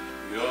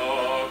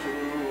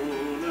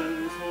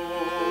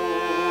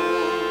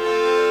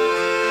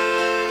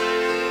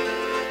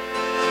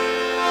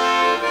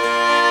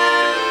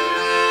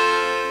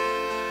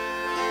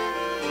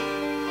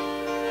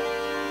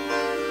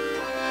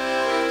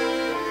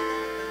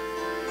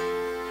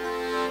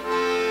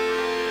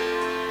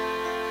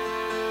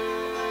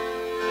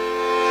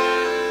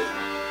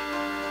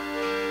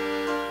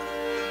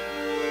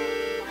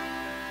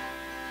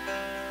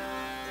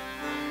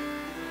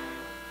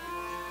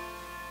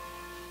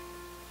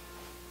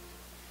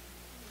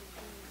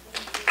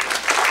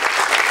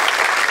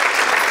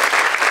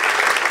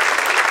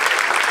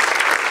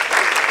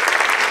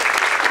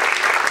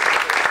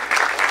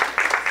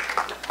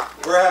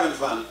we're having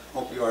fun.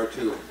 Hope you are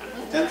too.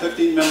 10,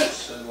 15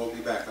 minutes and we'll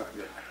be back up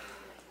here.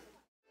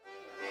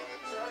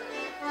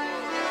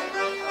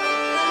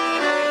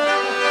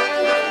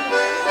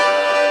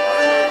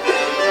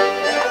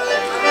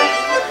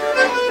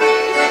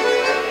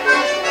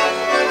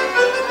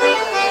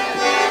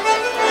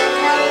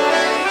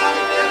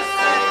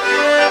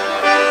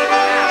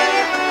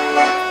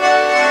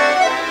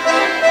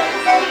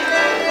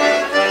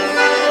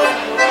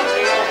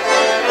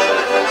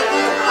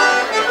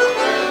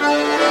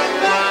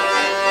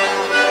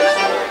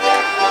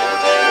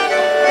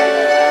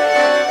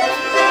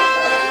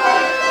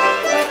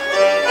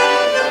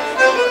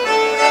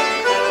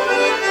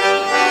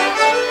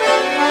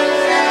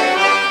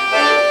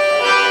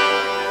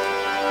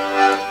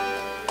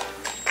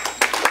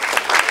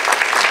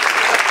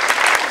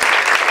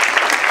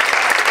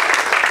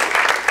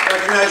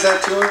 Recognize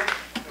that tune?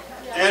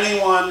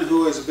 Anyone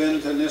who has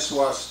been to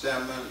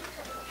Niswa-Stämmen,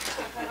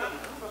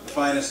 the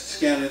finest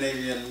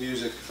Scandinavian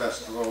music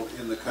festival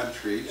in the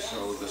country,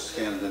 so the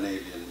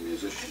Scandinavian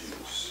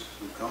musicians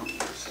who come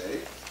here say,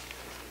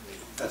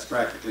 that's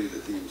practically the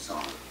theme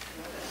song.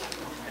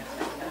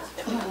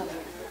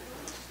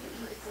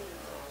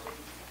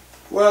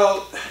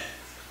 Well,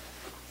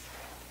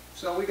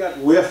 so we got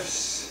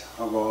whiffs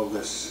of all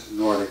this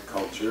Nordic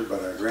culture,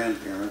 but our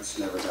grandparents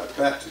never got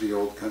back to the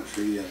old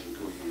country, and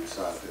we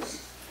saw it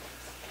as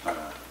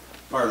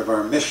part of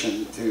our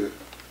mission to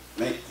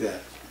make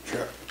that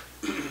trip.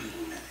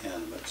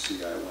 And let's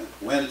see, I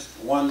went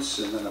once,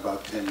 and then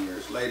about 10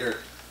 years later,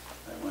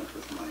 I went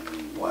with my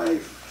new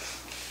wife.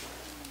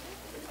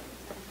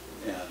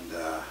 And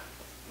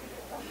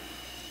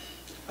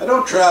I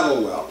don't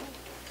travel well.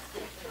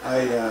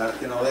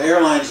 You know, the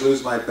airlines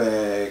lose my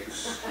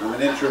bags. I'm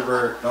an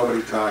introvert.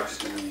 Nobody talks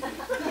to me.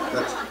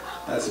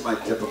 That's my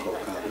typical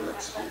kind of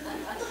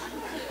experience.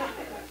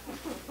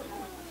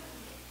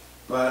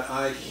 But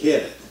I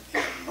hid it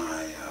in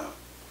my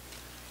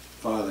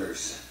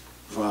father's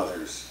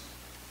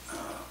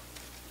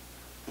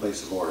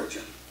place of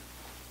origin,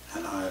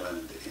 an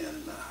island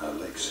in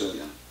Lake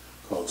Sulian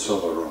called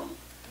Solorong,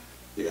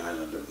 the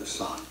island of the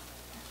sun.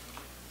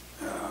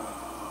 And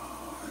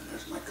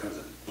there's my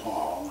cousin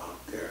Paul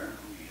out there.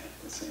 We had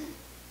the same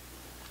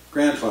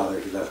grandfather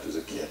he left as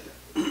a kid.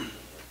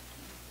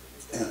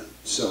 And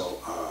so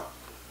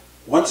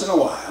once in a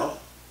while,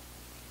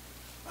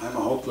 I'm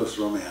a hopeless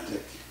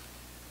romantic,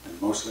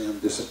 and mostly I'm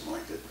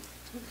disappointed.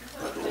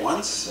 But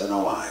once in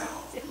a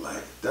while,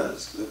 life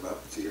does live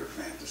up to your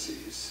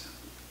fantasies.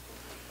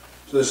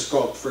 So this is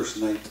called First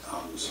Night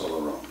on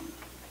Solorong.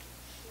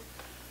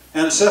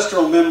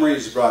 Ancestral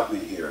memories brought me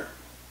here.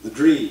 The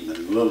dream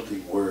and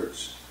lilting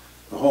words,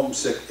 the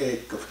homesick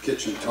ache of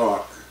kitchen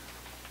talk.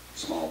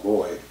 Small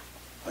boy,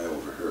 I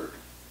overheard.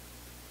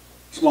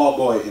 Small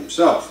boy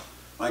himself.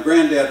 My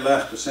granddad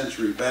left a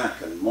century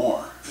back and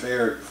more,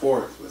 fared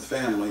forth with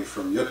family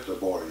from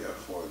Göteborg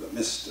for the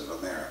mist of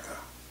America.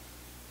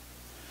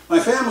 My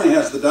family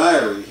has the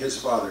diary his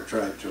father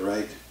tried to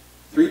write,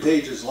 3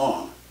 pages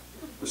long.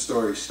 The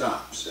story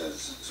stops as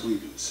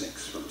Sweden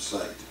sinks from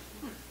sight.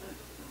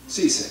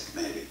 Seasick,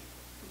 maybe,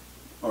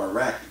 or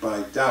racked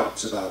by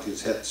doubts about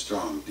his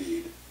headstrong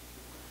deed.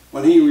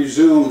 When he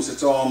resumes,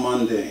 it's all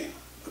mundane,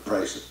 the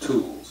price of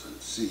tools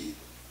and seed.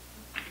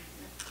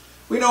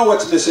 We know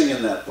what's missing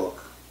in that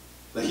book.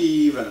 The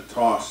heave and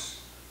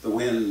toss, the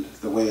wind,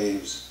 the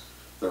waves,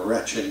 the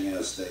retching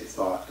as they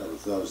thought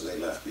of those they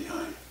left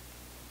behind.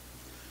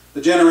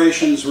 The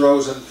generations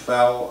rose and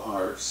fell,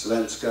 our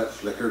svenska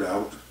flickered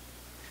out,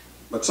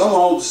 but some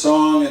old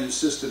song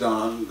insisted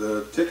on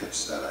the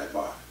tickets that I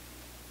bought.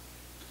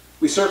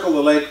 We circle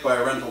the lake by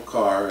a rental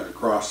car and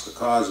cross the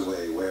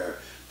causeway where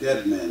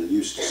dead men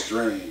used to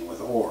strain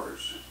with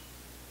oars.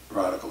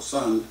 Prodigal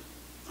son,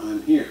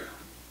 I'm here.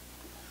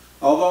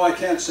 Although I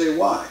can't say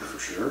why for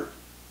sure.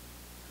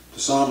 To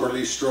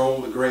somberly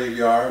stroll the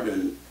graveyard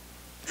and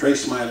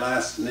trace my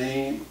last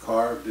name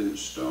carved in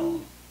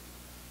stone.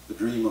 The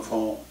dream of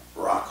home,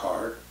 rock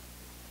hard.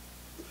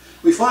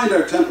 We find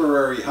our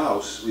temporary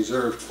house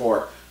reserved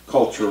for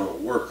cultural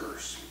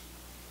workers.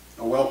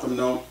 A welcome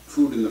note,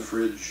 food in the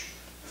fridge,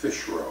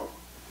 fish roe,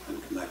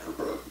 and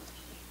knäckebröd.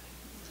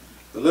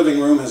 The living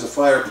room has a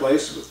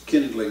fireplace with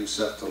kindling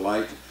set to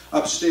light.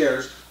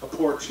 Upstairs, a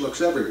porch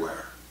looks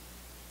everywhere.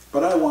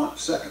 But I want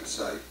second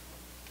sight.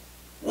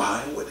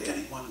 Why would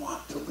anyone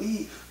want to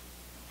leave?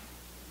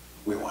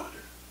 We wonder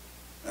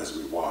as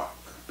we walk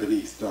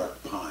beneath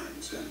dark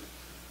pines and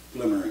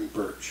glimmering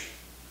birch.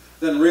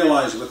 Then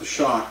realize with a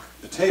shock,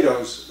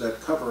 potatoes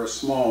that cover a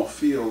small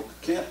field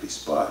can't be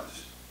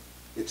spuds.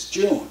 It's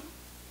June.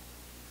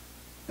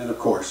 And of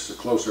course, a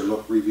closer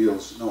look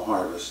reveals no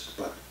harvest,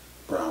 but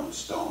brown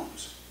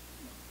stones.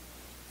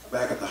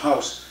 Back at the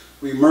house,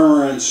 we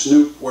murmur and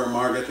snoop where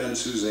Margaret and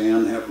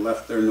Suzanne have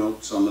left their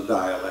notes on the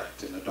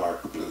dialect in a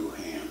dark blue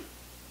hand.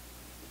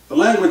 The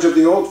language of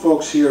the old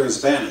folks here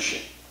is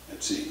vanishing,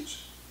 it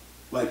seems,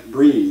 like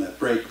bream that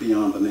break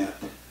beyond the net,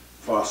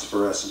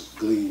 phosphorescent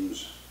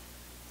gleams.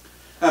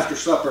 After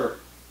supper,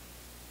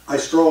 I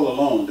stroll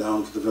alone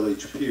down to the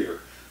village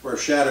pier, where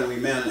shadowy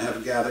men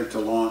have gathered to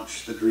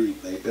launch the dream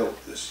they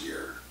built this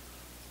year.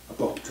 A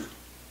boat.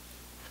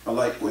 A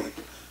lightweight,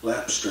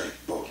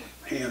 lap-strength boat,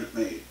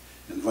 handmade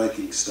in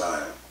Viking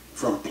style.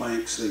 From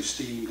planks they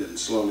steamed and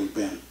slowly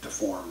bent to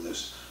form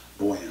this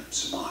buoyant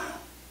smile.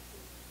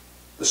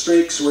 The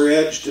strakes were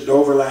edged and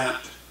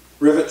overlapped,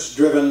 rivets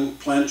driven,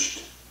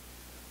 clenched.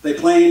 They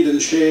planed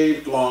and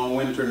shaved long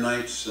winter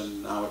nights,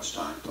 and now it's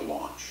time to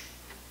launch.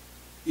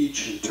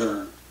 Each in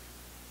turn,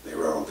 they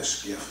row the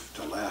skiff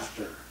to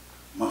laughter,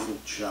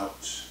 muffled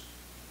shouts.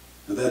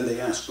 And then they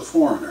ask the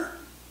foreigner,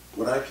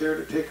 would I care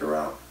to take her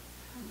out?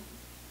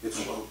 It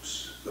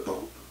floats, the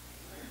boat,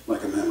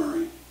 like a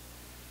memory,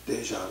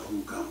 deja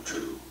vu come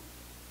true.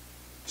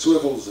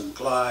 Swivels and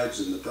glides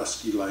in the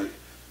dusky light,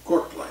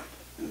 cork light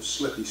and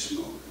slippy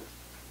smooth.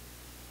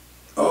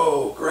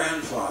 Oh,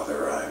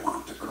 grandfather, I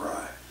want to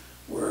cry,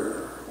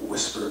 were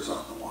whispers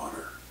on the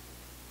water.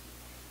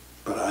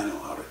 But I know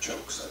how to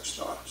choke such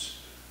thoughts.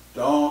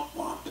 Don't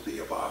want to be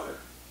a bother.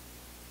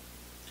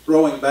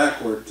 Rowing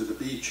backward to the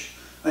beach,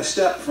 I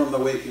step from the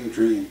waking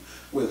dream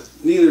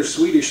with neither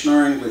Swedish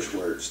nor English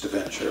words to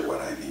venture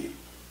what I mean.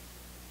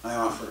 I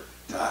offer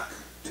tack,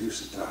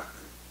 tusen tack,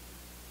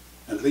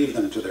 and leave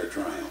them to their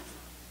triumph,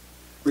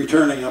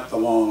 returning up the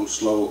long,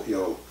 slow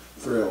hill,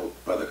 thrilled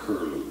by the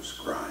curlews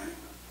crying.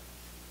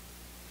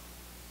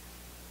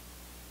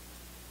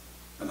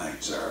 The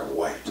nights are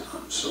white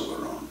on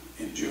Solleron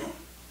in June.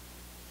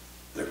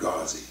 They're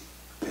gauzy,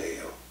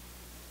 pale,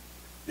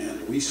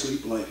 and we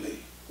sleep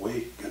lightly,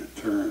 wake and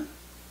turn,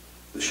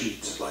 the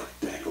sheets like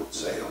tangled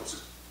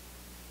sails.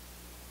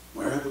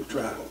 Where have we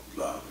traveled,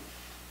 love,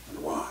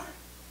 and why?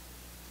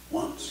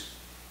 Once,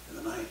 in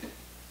the night,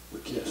 we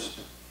kissed.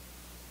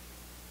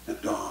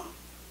 At dawn,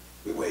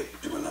 we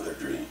wake to another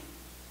dream.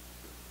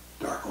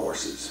 Dark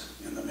horses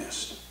in the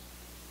mist.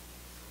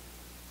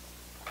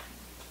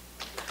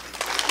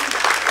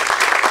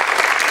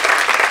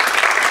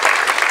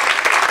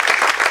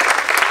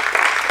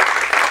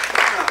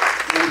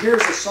 And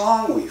here's a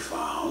song we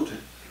found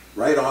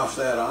right off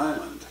that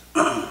island.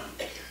 I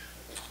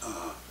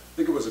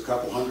think it was a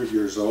couple hundred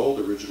years old,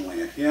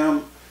 originally a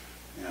hymn,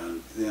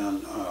 and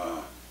then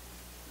a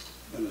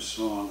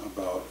song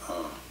about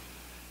a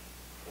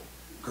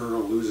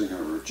girl losing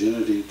her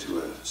virginity to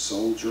a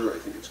soldier. I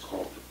think it's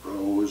called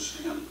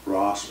Rose, and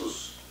Ross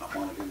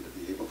wanted him to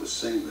be able to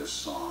sing this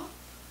song,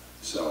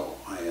 so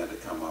I had to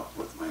come up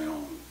with my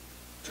own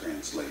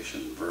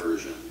translation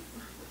version.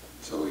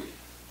 So we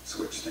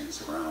switched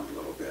things around a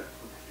little bit.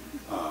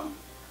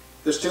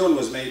 This tune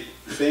was made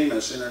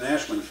famous,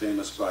 internationally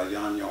famous, by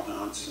Jan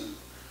Johansson.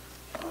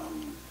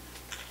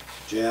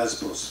 Jazz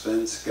på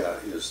Svenska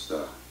is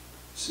the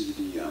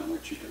CD on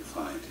which you can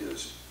find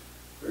his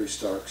very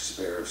stark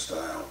spare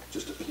style,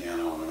 just a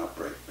piano and an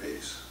upright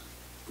bass.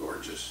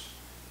 Gorgeous.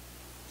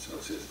 So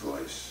it's his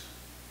voice.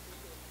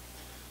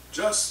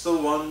 Just the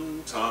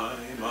one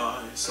time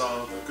I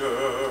saw the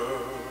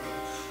girl,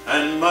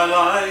 and my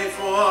life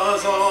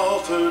was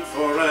altered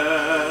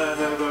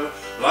forever.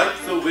 Like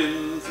the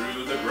wind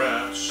through the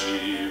grass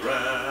she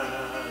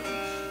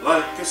ran,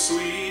 like a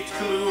sweet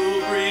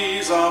cool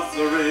breeze off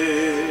the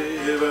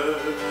river.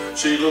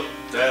 She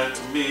looked at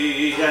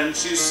me and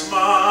she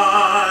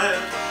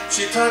smiled.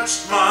 She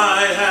touched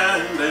my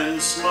hand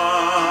and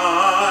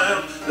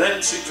smiled.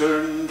 Then she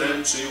turned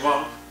and she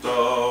walked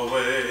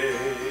away.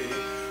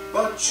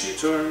 But she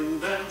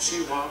turned and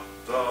she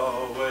walked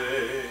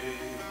away.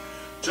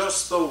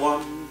 Just the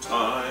one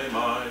time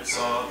I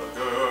saw the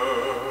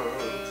girl,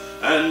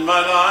 and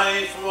my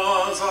life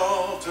was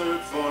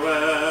altered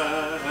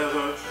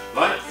forever.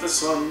 Like the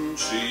sun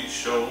she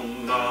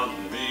shone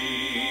on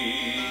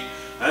me,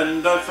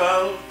 and I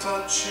felt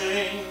a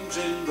change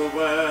in the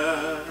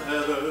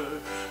weather.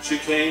 She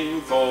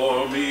came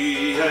for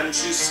me and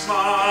she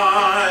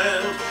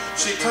smiled.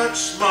 She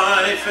touched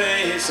my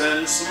face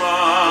and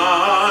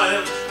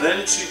smiled.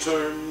 Then she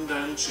turned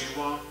and she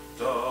walked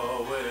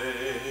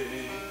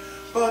away.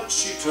 But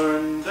she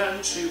turned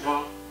and she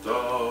walked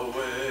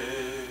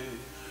away.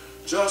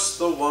 Just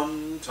the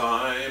one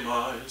time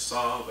I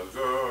saw the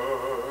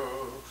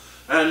girl,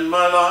 and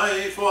my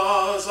life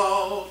was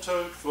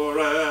altered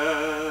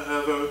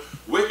forever.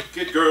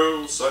 Wicked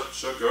girl,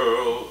 such a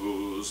girl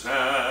whose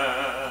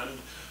hand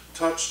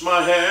touched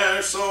my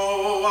hair,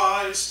 so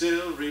I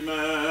still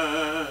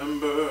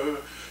remember.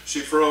 She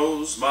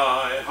froze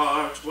my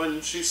heart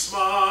when she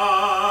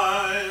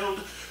smiled.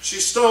 She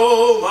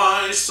stole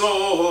my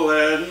soul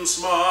and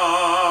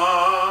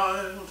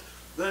smiled.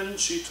 Then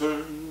she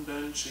turned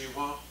and she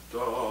walked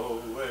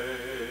away.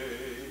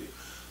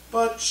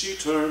 But she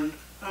turned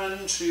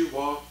and she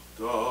walked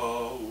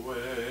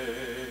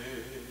away.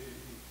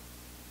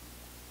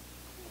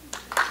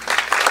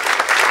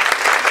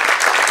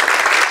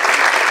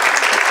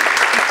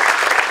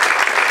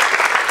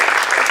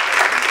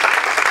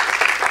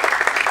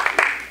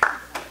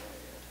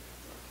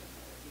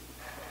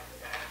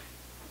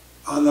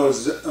 On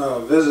those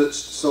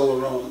visits to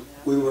Solleron,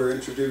 we were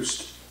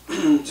introduced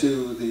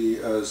to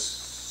the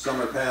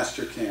summer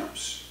pasture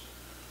camps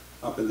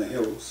up in the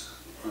hills.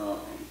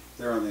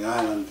 there on the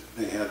island,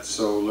 they had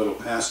so little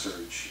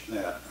pasturage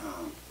that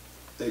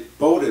they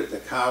boated the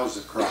cows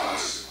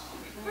across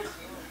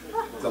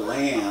the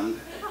land,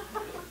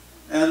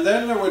 and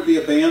then there would be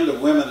a band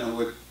of women who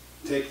would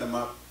take them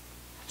up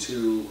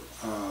to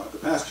the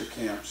pasture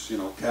camps, you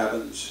know,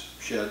 cabins,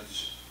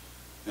 sheds,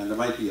 and there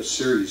might be a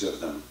series of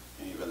them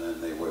even,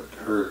 and they would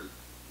herd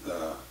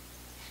the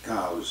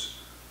cows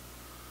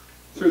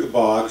through the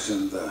bogs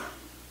and the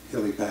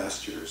hilly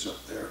pastures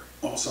up there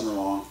all summer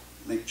long,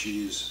 make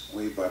cheese,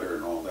 weigh butter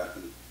and all that,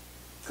 and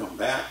come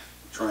back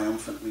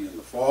triumphantly in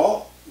the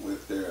fall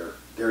with their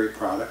dairy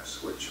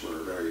products, which were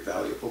very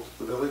valuable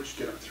to the village,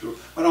 get them through,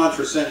 went on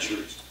for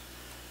centuries.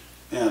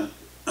 And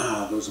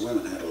those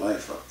women had a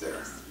life up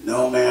there.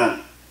 No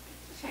men.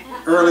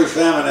 Early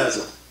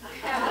feminism.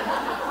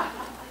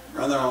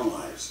 Run their own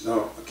lives.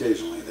 No,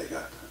 occasionally they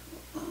got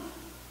to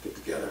get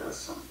together with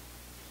some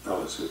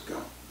fellas who'd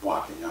go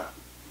walking up,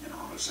 you know,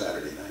 on a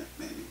Saturday night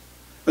maybe.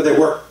 But they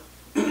worked,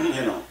 you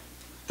know,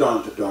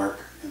 dawn to dark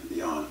and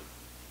beyond.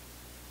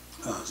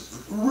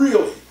 It's a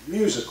really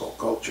musical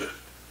culture.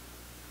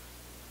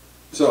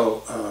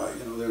 So,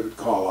 you know, they would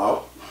call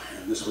out,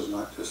 and this was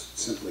not just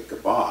simply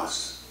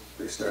kaboss.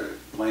 They started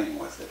playing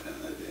with it,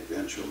 and then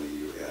eventually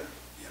you had,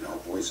 you know,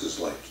 voices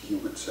like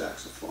human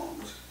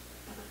saxophones,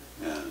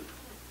 and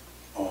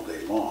all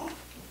day long,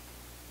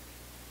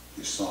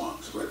 these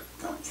songs would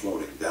come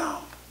floating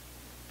down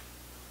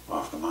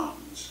off the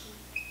mountains,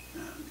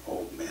 and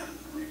old men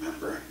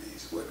remembering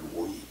these would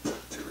weep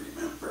to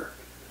remember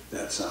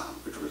that sound,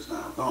 which was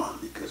now gone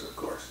because, of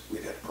course,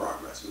 we'd had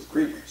progress with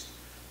creameries.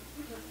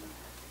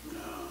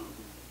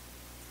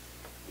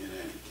 In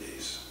any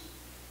case,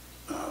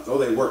 though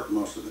they worked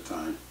most of the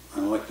time,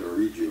 I'd like to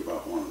read you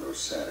about one of those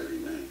Saturday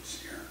nights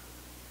here.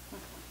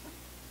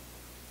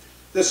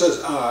 This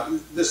is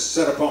this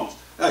set of poems.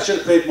 I should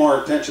have paid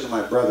more attention to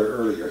my brother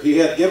earlier. He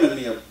had given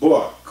me a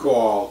book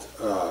called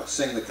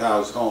Sing the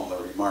Cows Home, the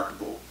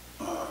Remarkable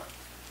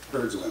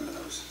Herdswomen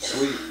of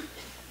Sweden.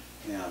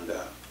 And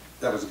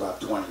that was about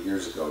 20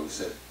 years ago. He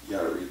said, you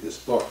ought to read this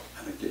book.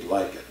 I think you'd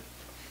like it.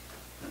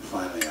 And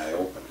finally I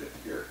opened it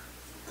here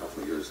a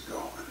couple of years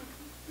ago. And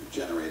it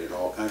generated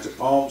all kinds of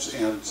poems.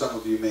 And some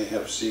of you may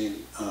have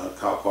seen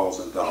Cow Calls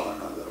and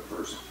Dalarna, the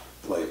first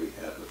play we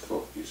had with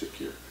folk music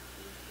here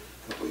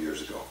a couple of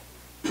years ago.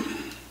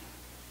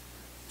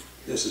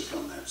 This is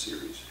from that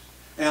series.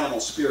 Animal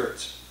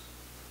Spirits.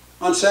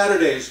 On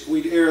Saturdays,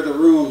 we'd air the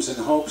rooms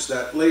in hopes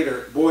that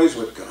later boys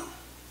would come.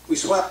 We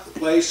swept the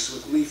place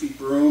with leafy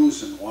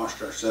brooms and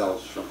washed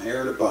ourselves from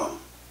hair to bum.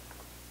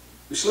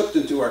 We slipped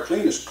into our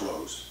cleanest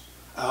clothes.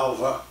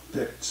 Alva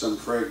picked some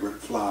fragrant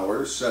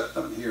flowers, set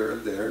them here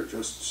and there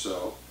just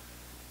so,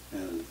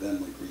 and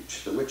then we'd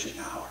reach the witching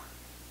hour.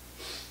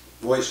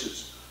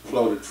 Voices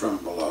floated from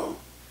below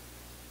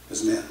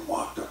as men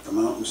walked up the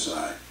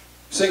mountainside,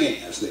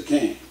 singing as they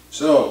came.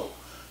 So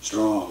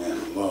strong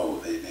and low,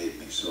 they made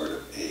me sort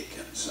of ache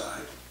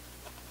inside.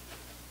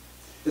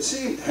 It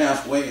seemed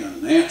halfway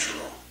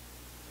unnatural,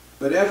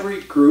 but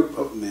every group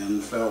of men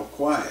fell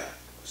quiet,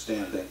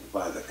 standing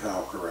by the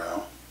cow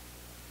corral.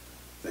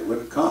 They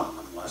wouldn't come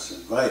unless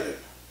invited.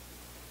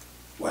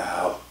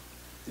 Well,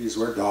 these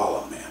were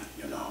Dala men,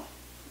 you know.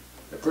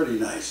 They're pretty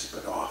nice,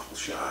 but awful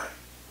shy.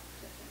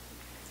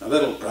 A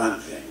little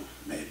branding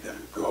made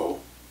them go,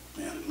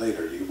 and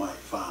later you might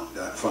find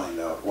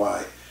out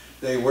why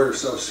they were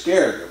so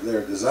scared of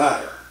their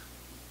desire.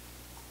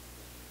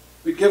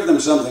 We'd give them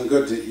something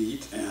good to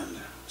eat, and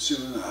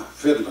soon a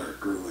fiddler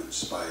grew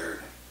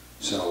inspired,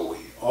 so we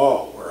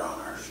all were on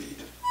our feet.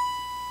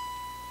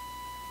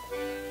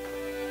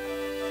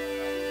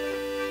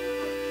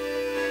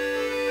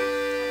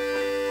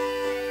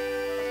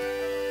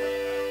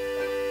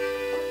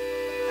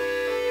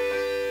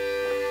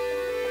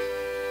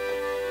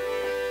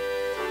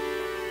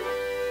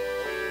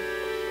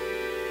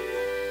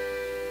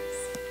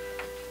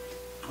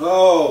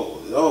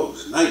 Oh,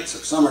 those nights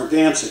of summer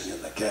dancing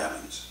in the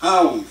cabins.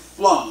 How we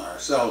flung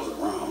ourselves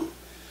around.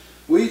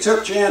 We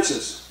took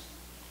chances,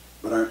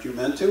 but aren't you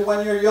meant to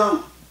when you're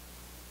young?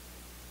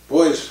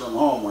 Boys from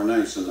home were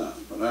nice enough,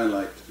 but I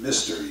liked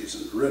mysteries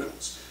and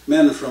riddles.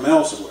 Men from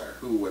elsewhere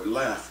who would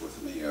laugh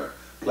with me or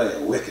play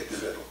a wicked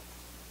fiddle.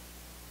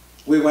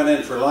 We went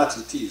in for lots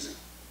of teasing.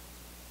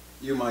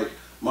 You might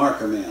mark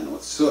a man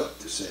with soot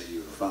to say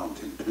you found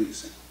him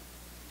pleasing.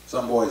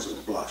 Some boys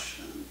would blush,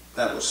 and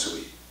that was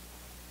sweet.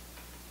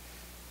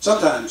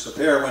 Sometimes the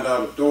pair went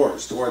out of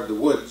doors toward the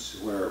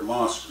woods where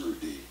moss grew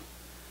deep.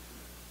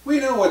 We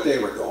knew what they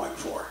were going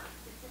for.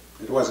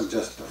 It wasn't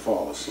just to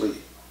fall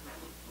asleep.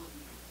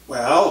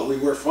 Well, we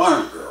were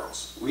farm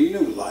girls. We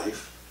knew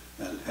life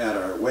and had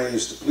our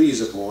ways to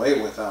please a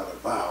boy without a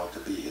vow to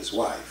be his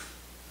wife.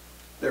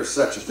 There's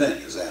such a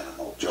thing as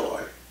animal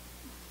joy.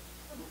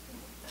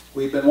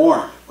 We'd been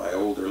warned by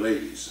older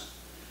ladies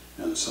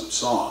and some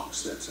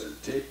songs that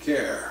said, take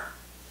care,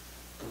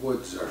 the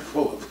woods are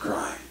full of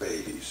crying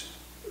babies.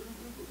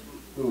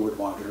 Who would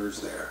want hers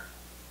there?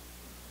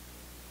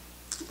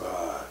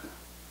 But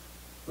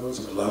those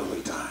were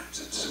lovely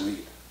times and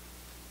sweet.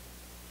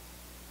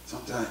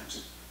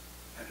 Sometimes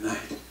At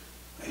night,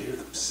 I hear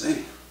them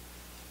sing.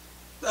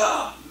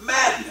 The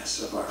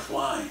madness of our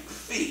flying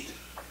feet.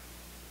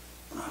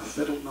 A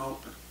fiddle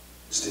note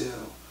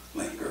still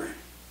lingering.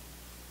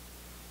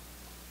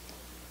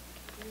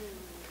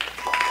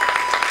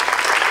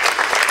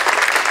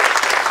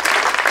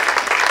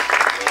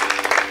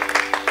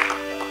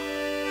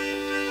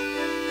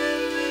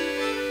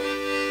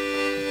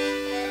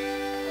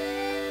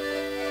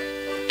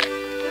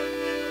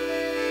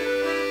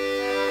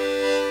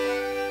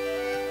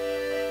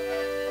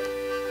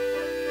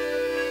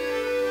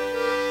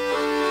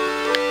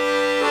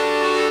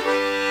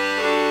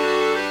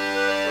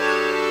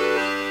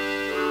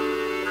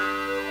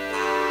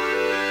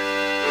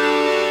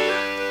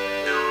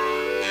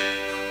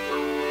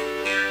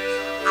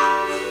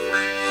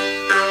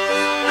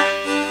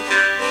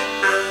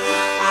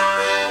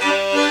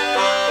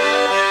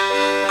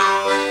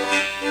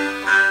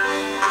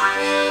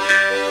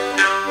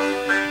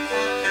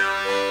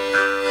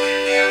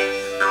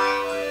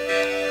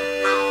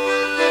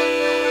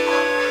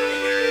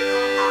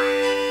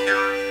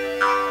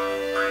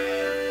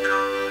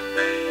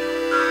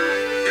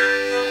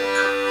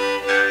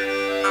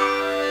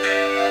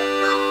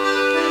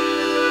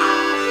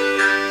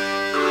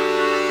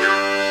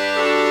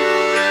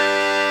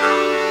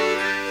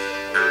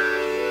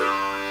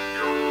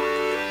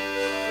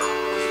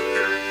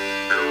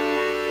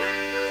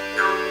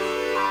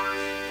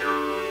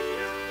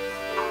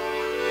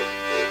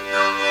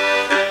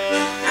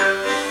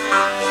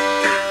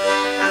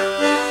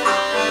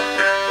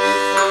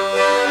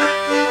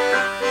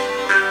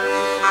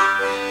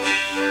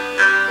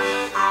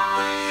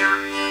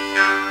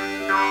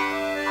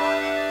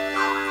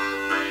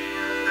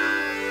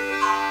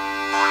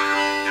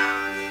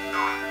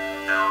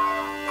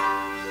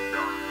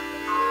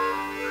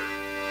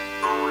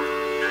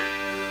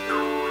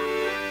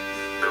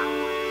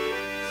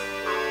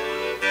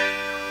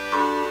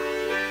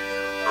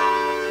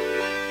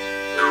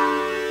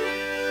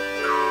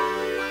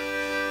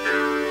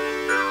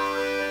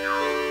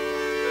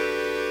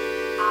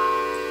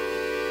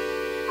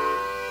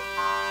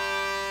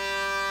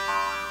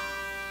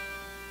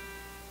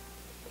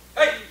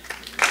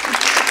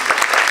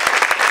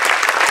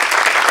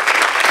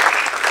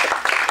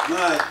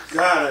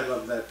 God, I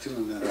love that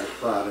tune that I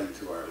brought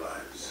into our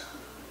lives.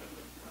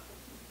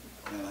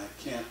 And I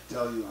can't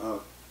tell you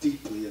how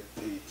deeply it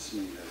pains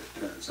me that it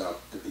turns out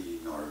to be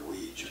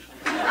Norwegian.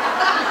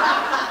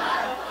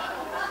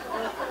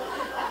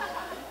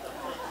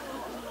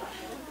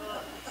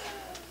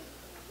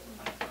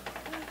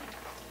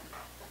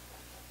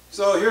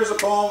 So here's a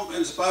poem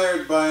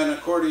inspired by an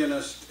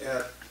accordionist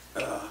at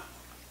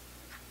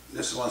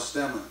Niswa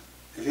Stemmen.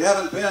 If you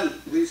haven't been,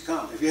 please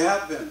come. If you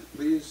have been,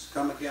 please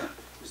come again.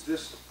 Is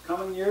this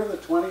coming year the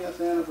 20th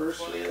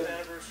anniversary? 20th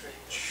anniversary.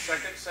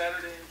 Second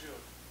Saturday in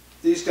June.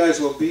 These guys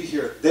will be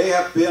here. They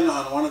have been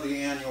on one of the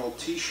annual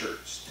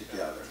T-shirts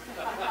together.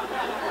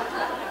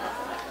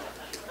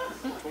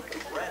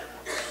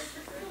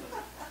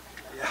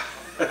 Yeah,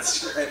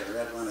 that's right. I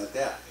read one at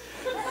that.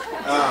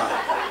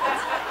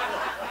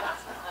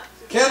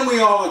 Can we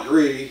all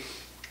agree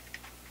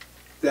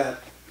that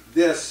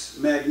this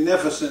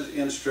magnificent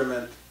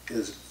instrument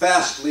is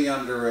vastly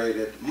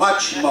underrated,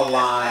 much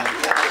maligned?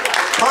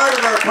 Part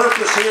of our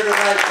purpose here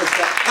tonight is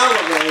to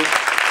elevate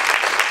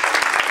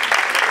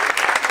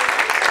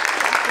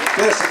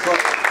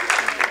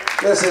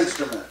this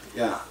instrument.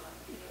 Yeah.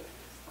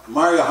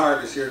 Maria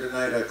Hart is here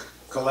tonight. I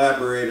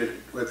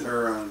collaborated with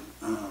her on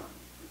a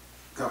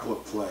couple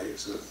of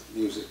plays with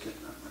music in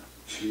them.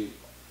 She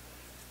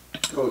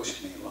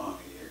coached me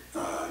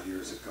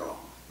years ago.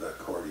 The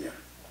accordion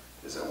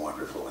is a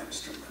wonderful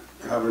instrument.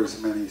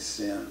 Covers many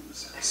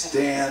sins.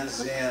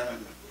 Stands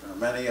in for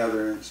many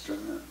other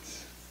instruments.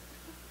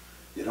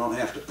 You don't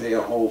have to pay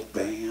a whole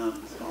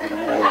band or a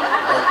whole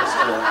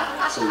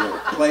orchestra, so your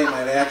play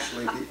might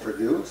actually be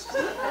produced.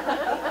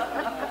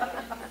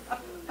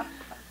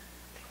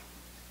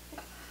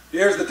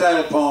 Here's the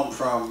title poem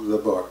from the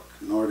book,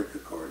 Nordic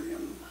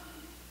Accordion.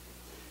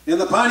 In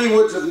the piney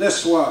woods of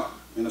Niswa,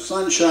 in a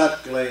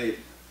sunshot glade,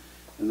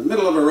 in the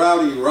middle of a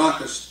rowdy,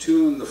 raucous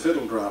tune, the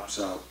fiddle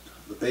drops out.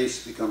 The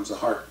bass becomes a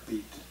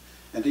heartbeat,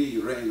 and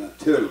Irena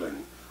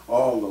Tirling,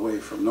 all the way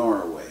from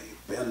Norway,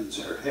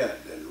 bends her head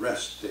and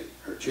resting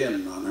her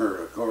chin on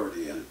her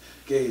accordion,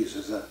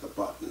 gazes at the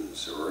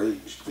buttons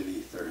arranged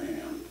beneath her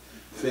hand,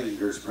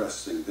 fingers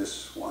pressing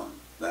this one,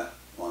 that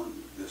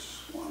one, this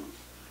one,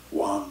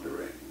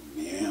 wandering,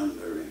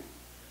 meandering.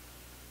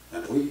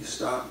 And we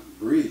stop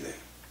breathing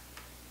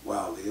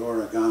while the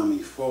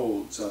origami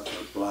folds of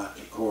her black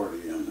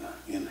accordion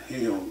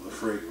inhale the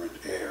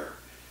fragrant air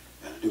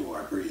and do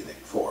our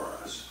breathing for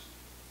us.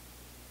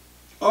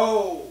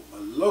 Oh,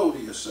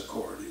 melodious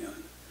accordion,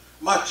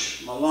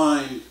 much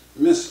maligned,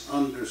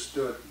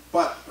 misunderstood,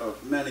 butt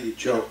of many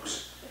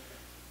jokes.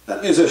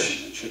 That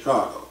musician in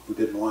Chicago who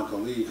didn't want to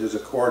leave his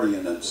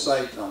accordion in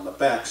sight on the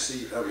back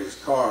seat of his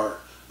car,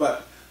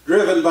 but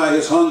driven by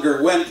his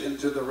hunger went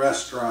into the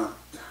restaurant,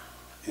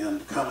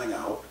 and coming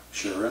out,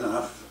 sure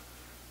enough,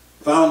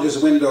 found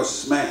his window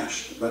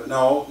smashed, but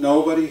no,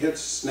 nobody had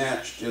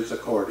snatched his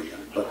accordion.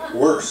 But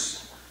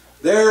worse,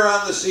 there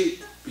on the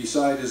seat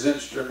beside his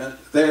instrument,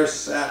 there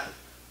sat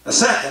a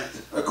second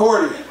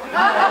accordion.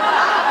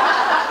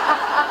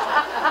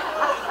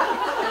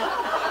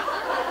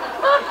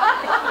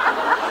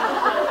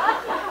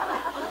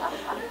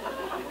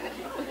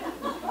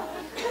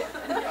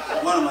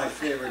 One of my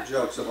favorite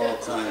jokes of all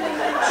time,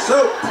 and I'm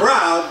so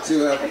proud to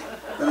have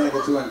been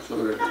able to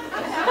include it.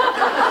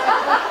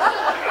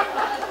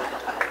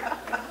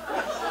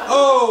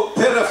 Oh,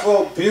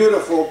 pitiful,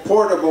 beautiful,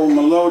 portable,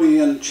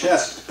 melodeon,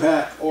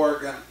 chest-pack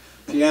organ,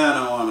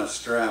 piano on a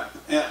strap.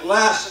 At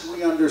last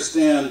we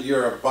understand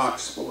you're a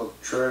box full of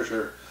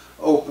treasure,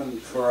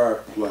 opened for our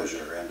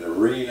pleasure, and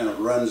Arena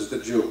runs the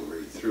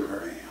jewelry through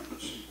her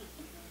hands.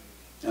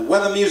 And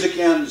when the music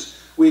ends,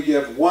 we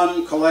give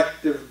one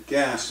collective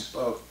gasp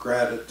of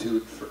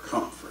gratitude for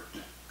comfort,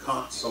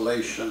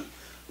 consolation,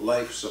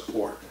 life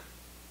support.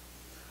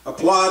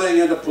 Applauding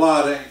and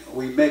applauding,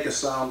 we make a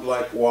sound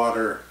like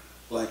water,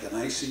 like an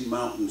icy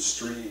mountain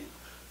stream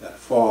that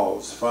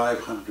falls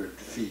 500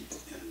 feet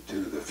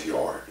into the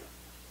fjord.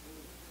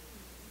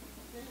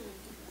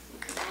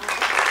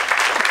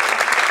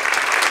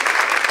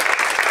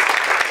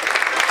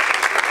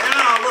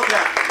 Now look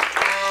at it.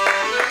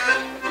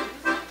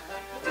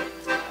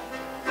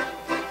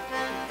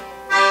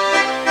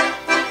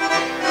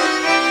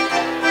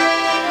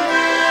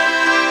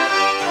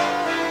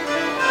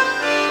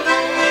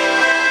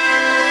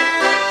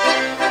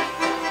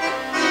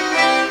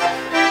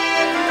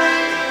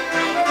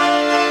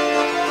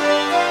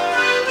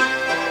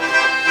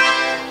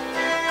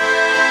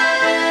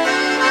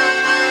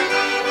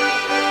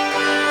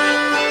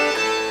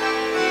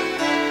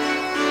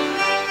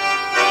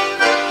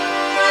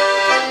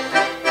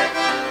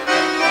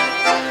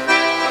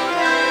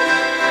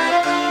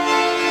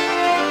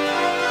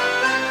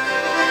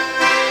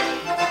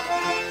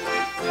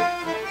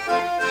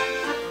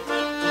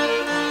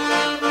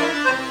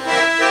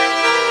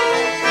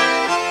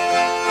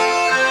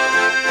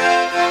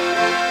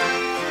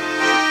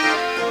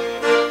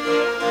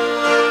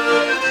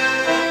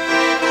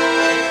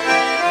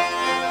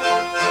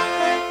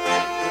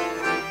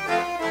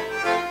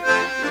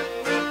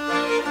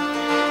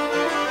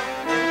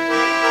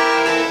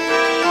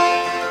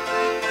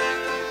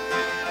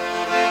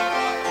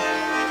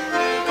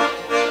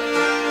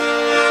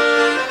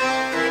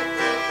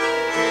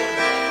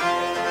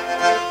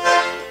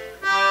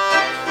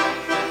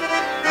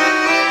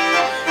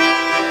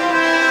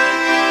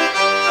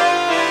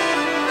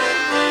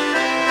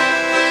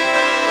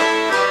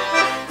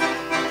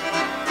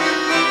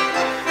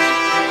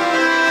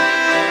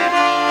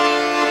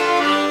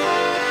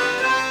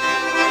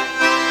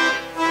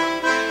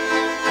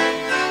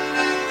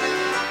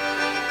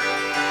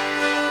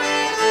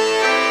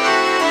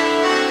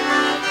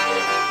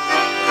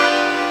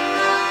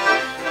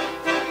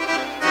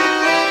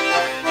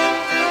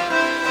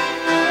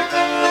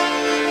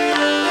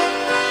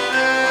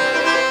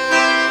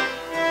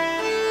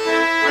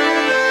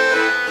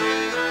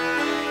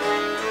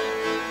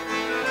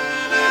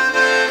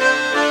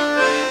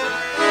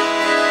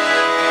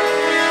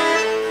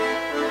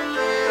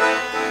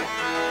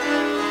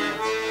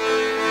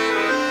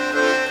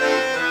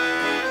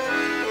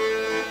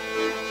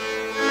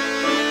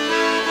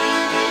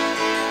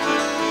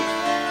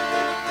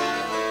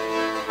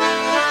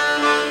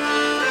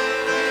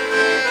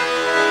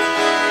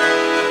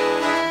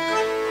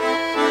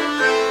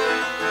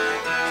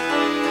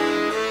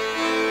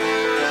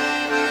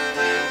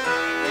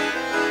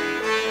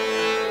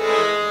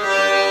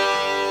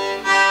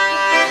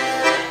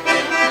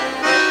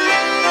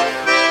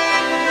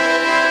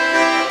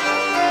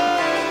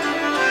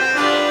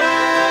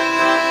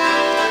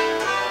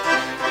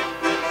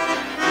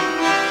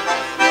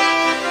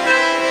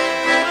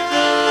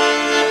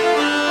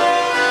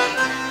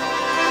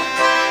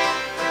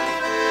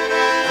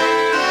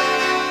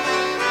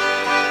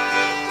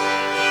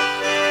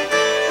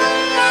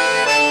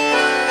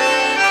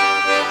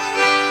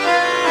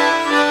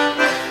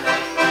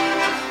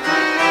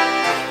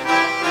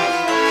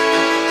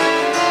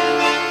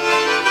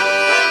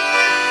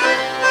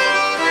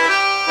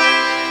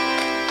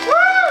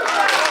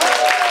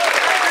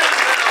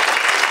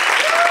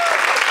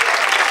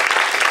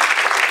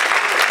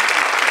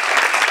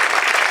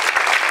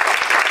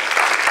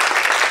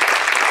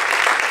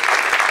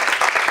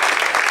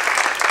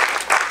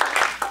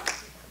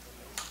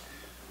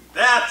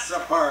 That's a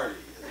party.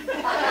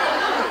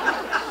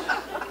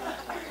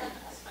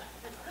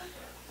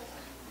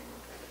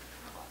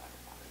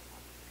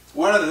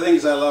 One of the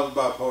things I love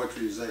about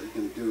poetry is that you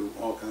can do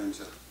all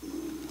kinds of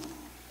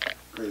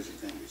crazy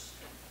things,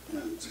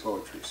 and it's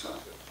poetry, so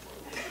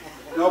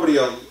nobody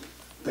will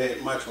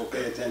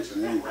pay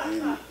attention anyway,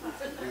 and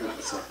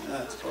it's like,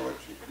 that's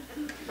poetry.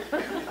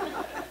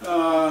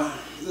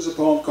 There's a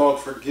poem called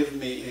 "Forgive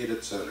Me,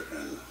 Edith Sutter,"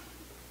 and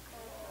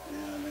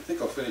I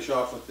think I'll finish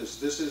off with this.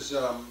 This is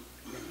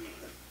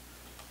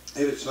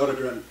Edith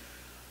Sutter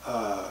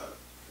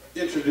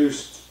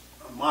introduced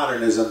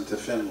modernism to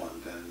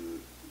Finland,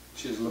 and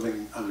She is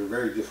living under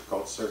very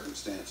difficult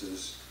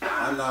circumstances.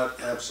 I'm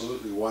not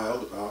absolutely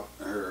wild about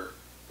her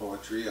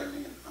poetry. I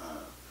mean,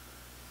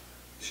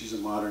 she's a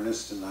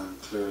modernist, and I'm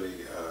clearly,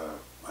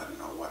 I don't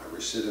know what, a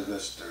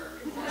recidivist or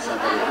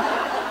somebody,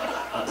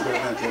 a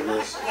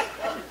preventivist.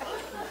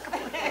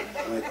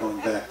 I like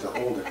going back to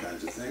older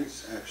kinds of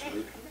things,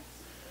 actually.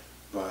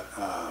 But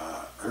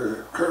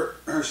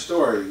her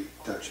story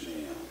touched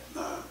me, and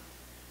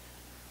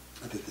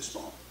I did this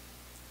poem.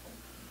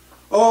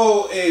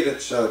 Oh, Edith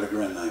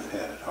Sodergren, I've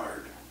had it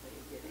hard.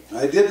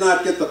 I did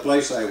not get the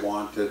place I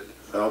wanted,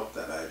 felt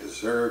that I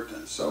deserved,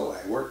 and so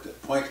I worked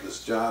at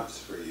pointless jobs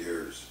for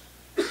years.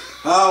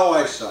 How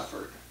I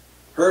suffered.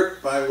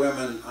 Hurt by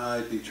women,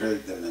 I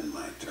betrayed them in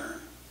my turn.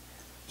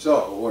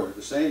 So, we're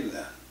the same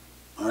then,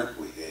 aren't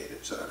we,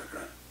 Edith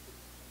Sodergren?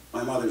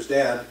 My mother's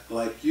dad,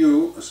 like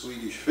you, a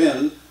Swedish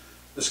Finn,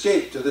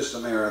 escaped to this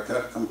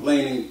America,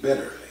 complaining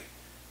bitterly.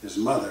 His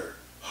mother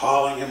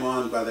hauling him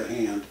on by the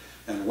hand.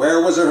 And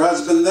where was her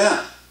husband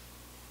then?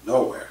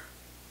 Nowhere.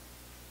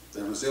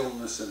 There was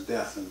illness and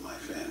death in my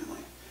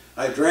family.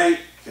 I drank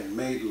and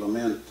made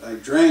lament. I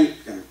drank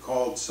and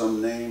called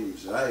some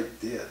names. I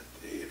did,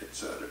 Edith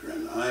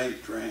Sodergren. I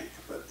drank,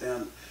 but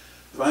then,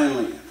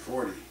 finally, at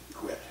 40,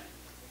 quit.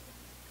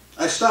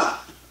 I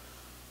stopped,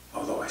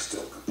 although I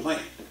still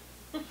complained.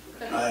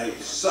 I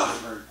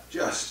suffered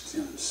just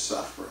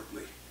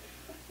insufferably.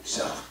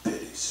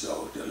 Self-pity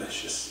so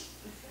delicious.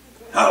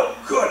 How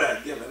could I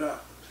give it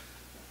up?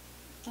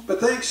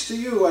 But thanks to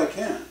you, I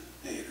can,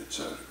 Edith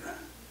Sodergren.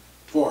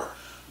 For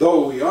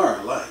though we are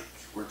alike,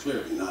 we're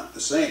clearly not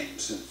the same,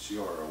 since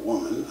you're a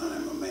woman,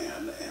 I'm a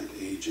man, and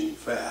aging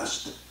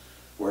fast,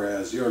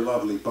 whereas your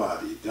lovely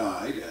body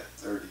died at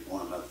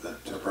 31 of the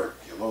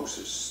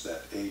tuberculosis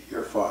that ate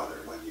your father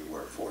when you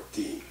were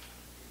 14.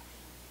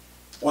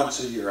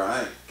 Once a year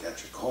I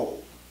catch a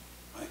cold.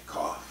 I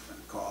cough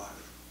and cough.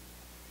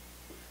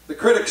 The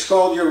critics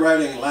called your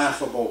writing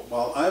laughable.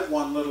 Well, I've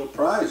won little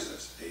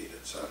prizes,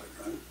 Edith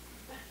Sodergren.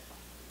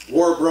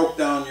 War broke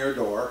down your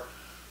door.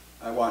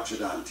 I watch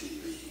it on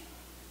TV.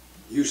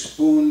 You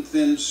spoon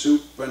thin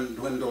soup and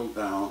dwindle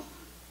down.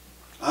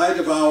 I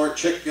devour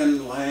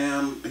chicken,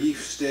 lamb,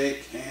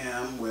 beefsteak,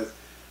 ham with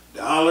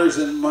dollars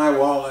in my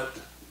wallet,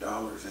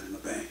 dollars in the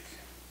bank.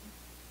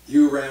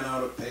 You ran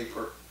out of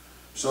paper,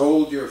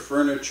 sold your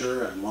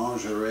furniture and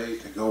lingerie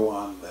to go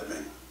on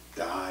living,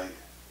 died.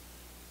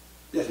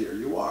 Yet here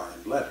you are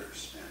in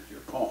letters and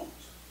your poems.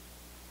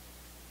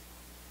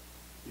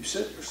 You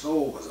said your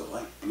soul was a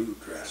light blue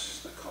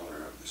dress, the color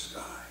of the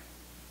sky.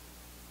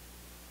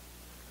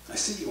 I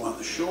see you on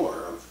the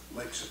shore of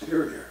Lake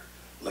Superior,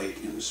 late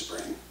in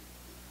spring,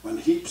 when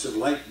heaps of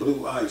light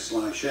blue ice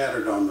lie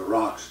shattered on the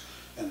rocks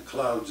and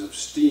clouds of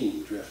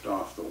steam drift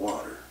off the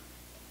water.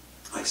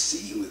 I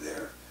see you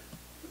there,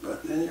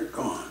 but then you're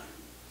gone.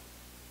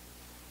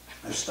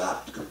 I've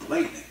stopped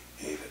complaining,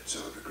 Edith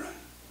Sodergren.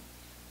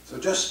 So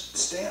just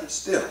stand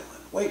still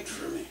and wait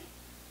for me.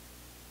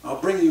 I'll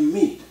bring you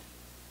meat.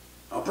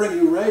 I'll bring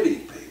you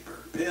writing paper,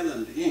 pen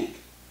and ink.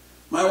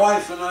 My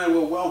wife and I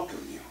will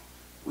welcome you.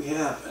 We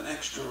have an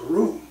extra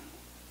room.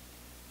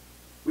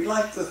 We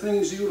like the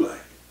things you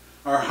like.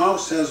 Our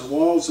house has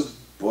walls of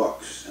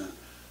books, and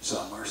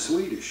some are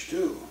Swedish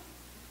too.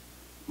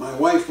 My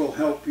wife will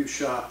help you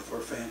shop for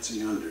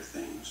fancy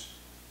underthings.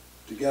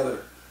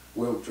 Together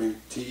we'll drink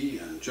tea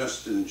and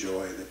just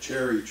enjoy the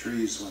cherry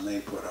trees when they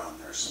put on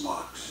their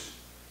smocks.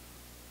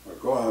 Or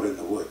go out in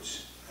the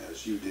woods,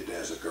 as you did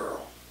as a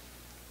girl.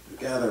 To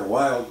gather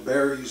wild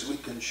berries we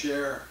can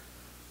share,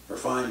 or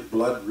find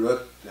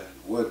bloodroot and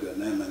wood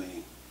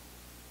anemone,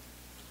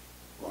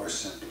 or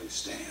simply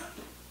stand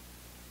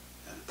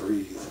and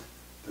breathe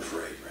the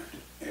fragrant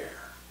air.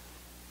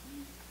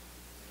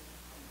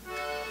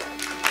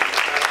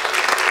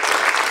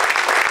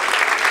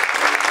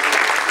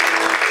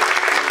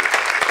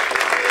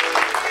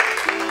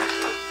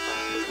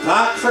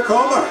 Tack för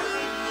kommer.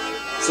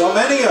 So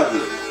many of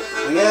you.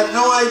 We had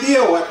no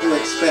idea what to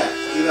expect.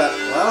 We thought,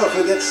 well, if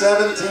we get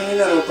 17,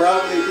 it'll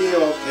probably be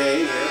okay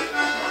here.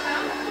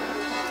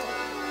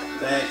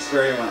 Thanks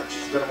very much.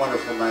 It's been a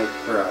wonderful night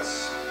for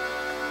us.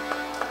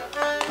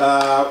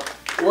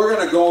 We're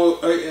going to go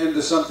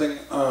into something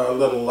a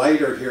little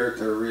lighter here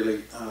to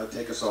really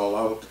take us all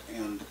out.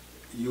 And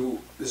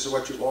this is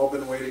what you've all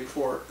been waiting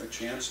for, a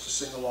chance to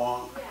sing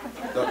along.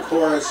 The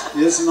chorus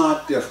is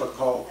not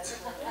difficult.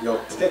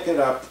 You'll pick it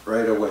up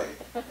right away.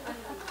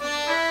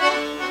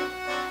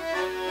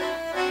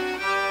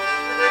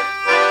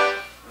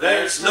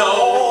 There's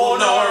no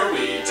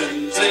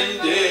Norwegians in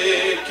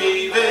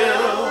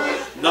Dickeyville,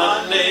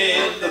 none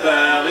in the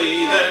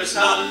valley, there's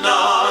none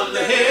on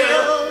the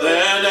hill.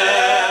 There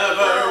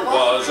never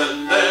was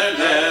and there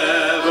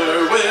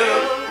never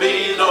will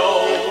be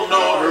no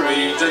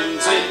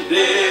Norwegians in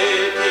Dickeyville.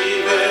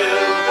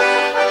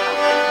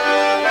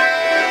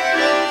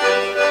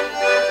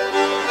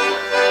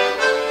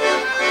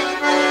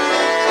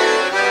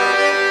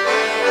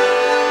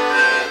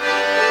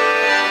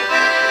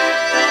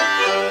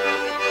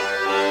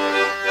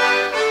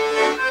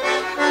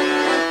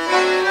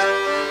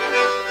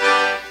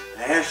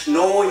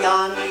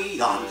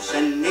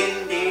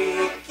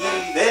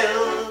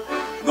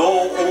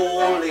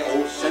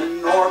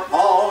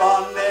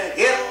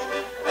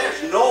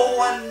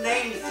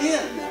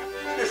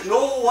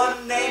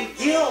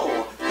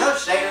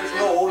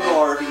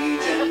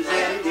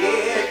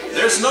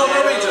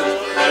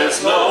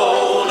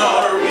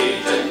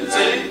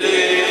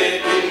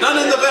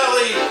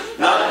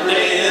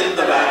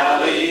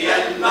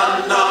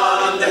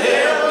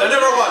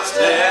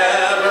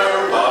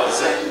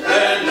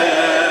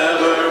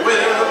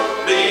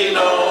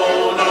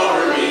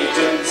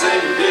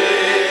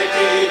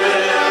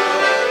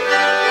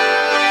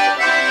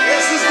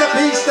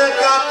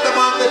 them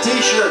on the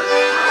t-shirt.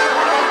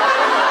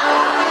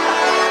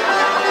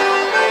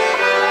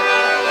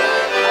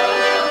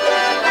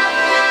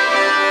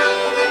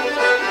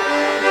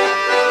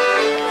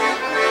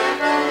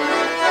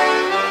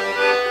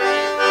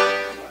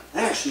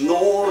 There's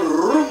no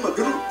room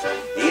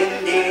in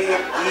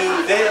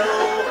Dickyville,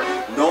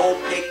 no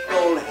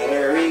pickled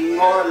herring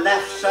or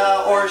lefse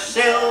or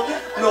sill,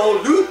 no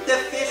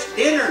lutefisk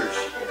dinners.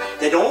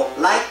 They don't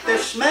like the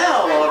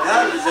smell,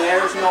 cause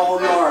there's no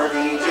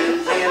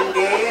Norwegians in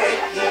Dickyville.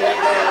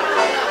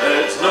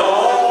 There's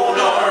no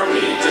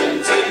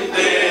Norwegians in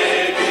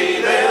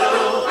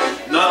Dickyville,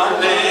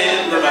 none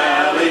in the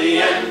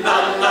valley and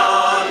none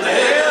on the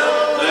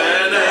hill.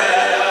 There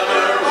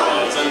never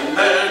was and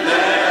there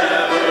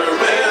never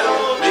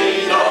will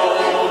be no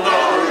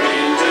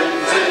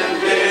Norwegians in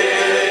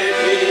Dickyville.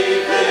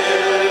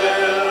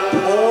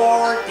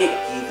 Poor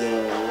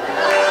Dickyville.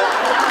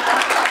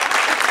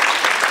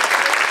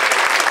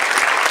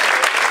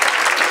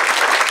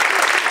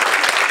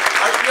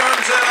 Up your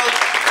arms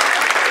out.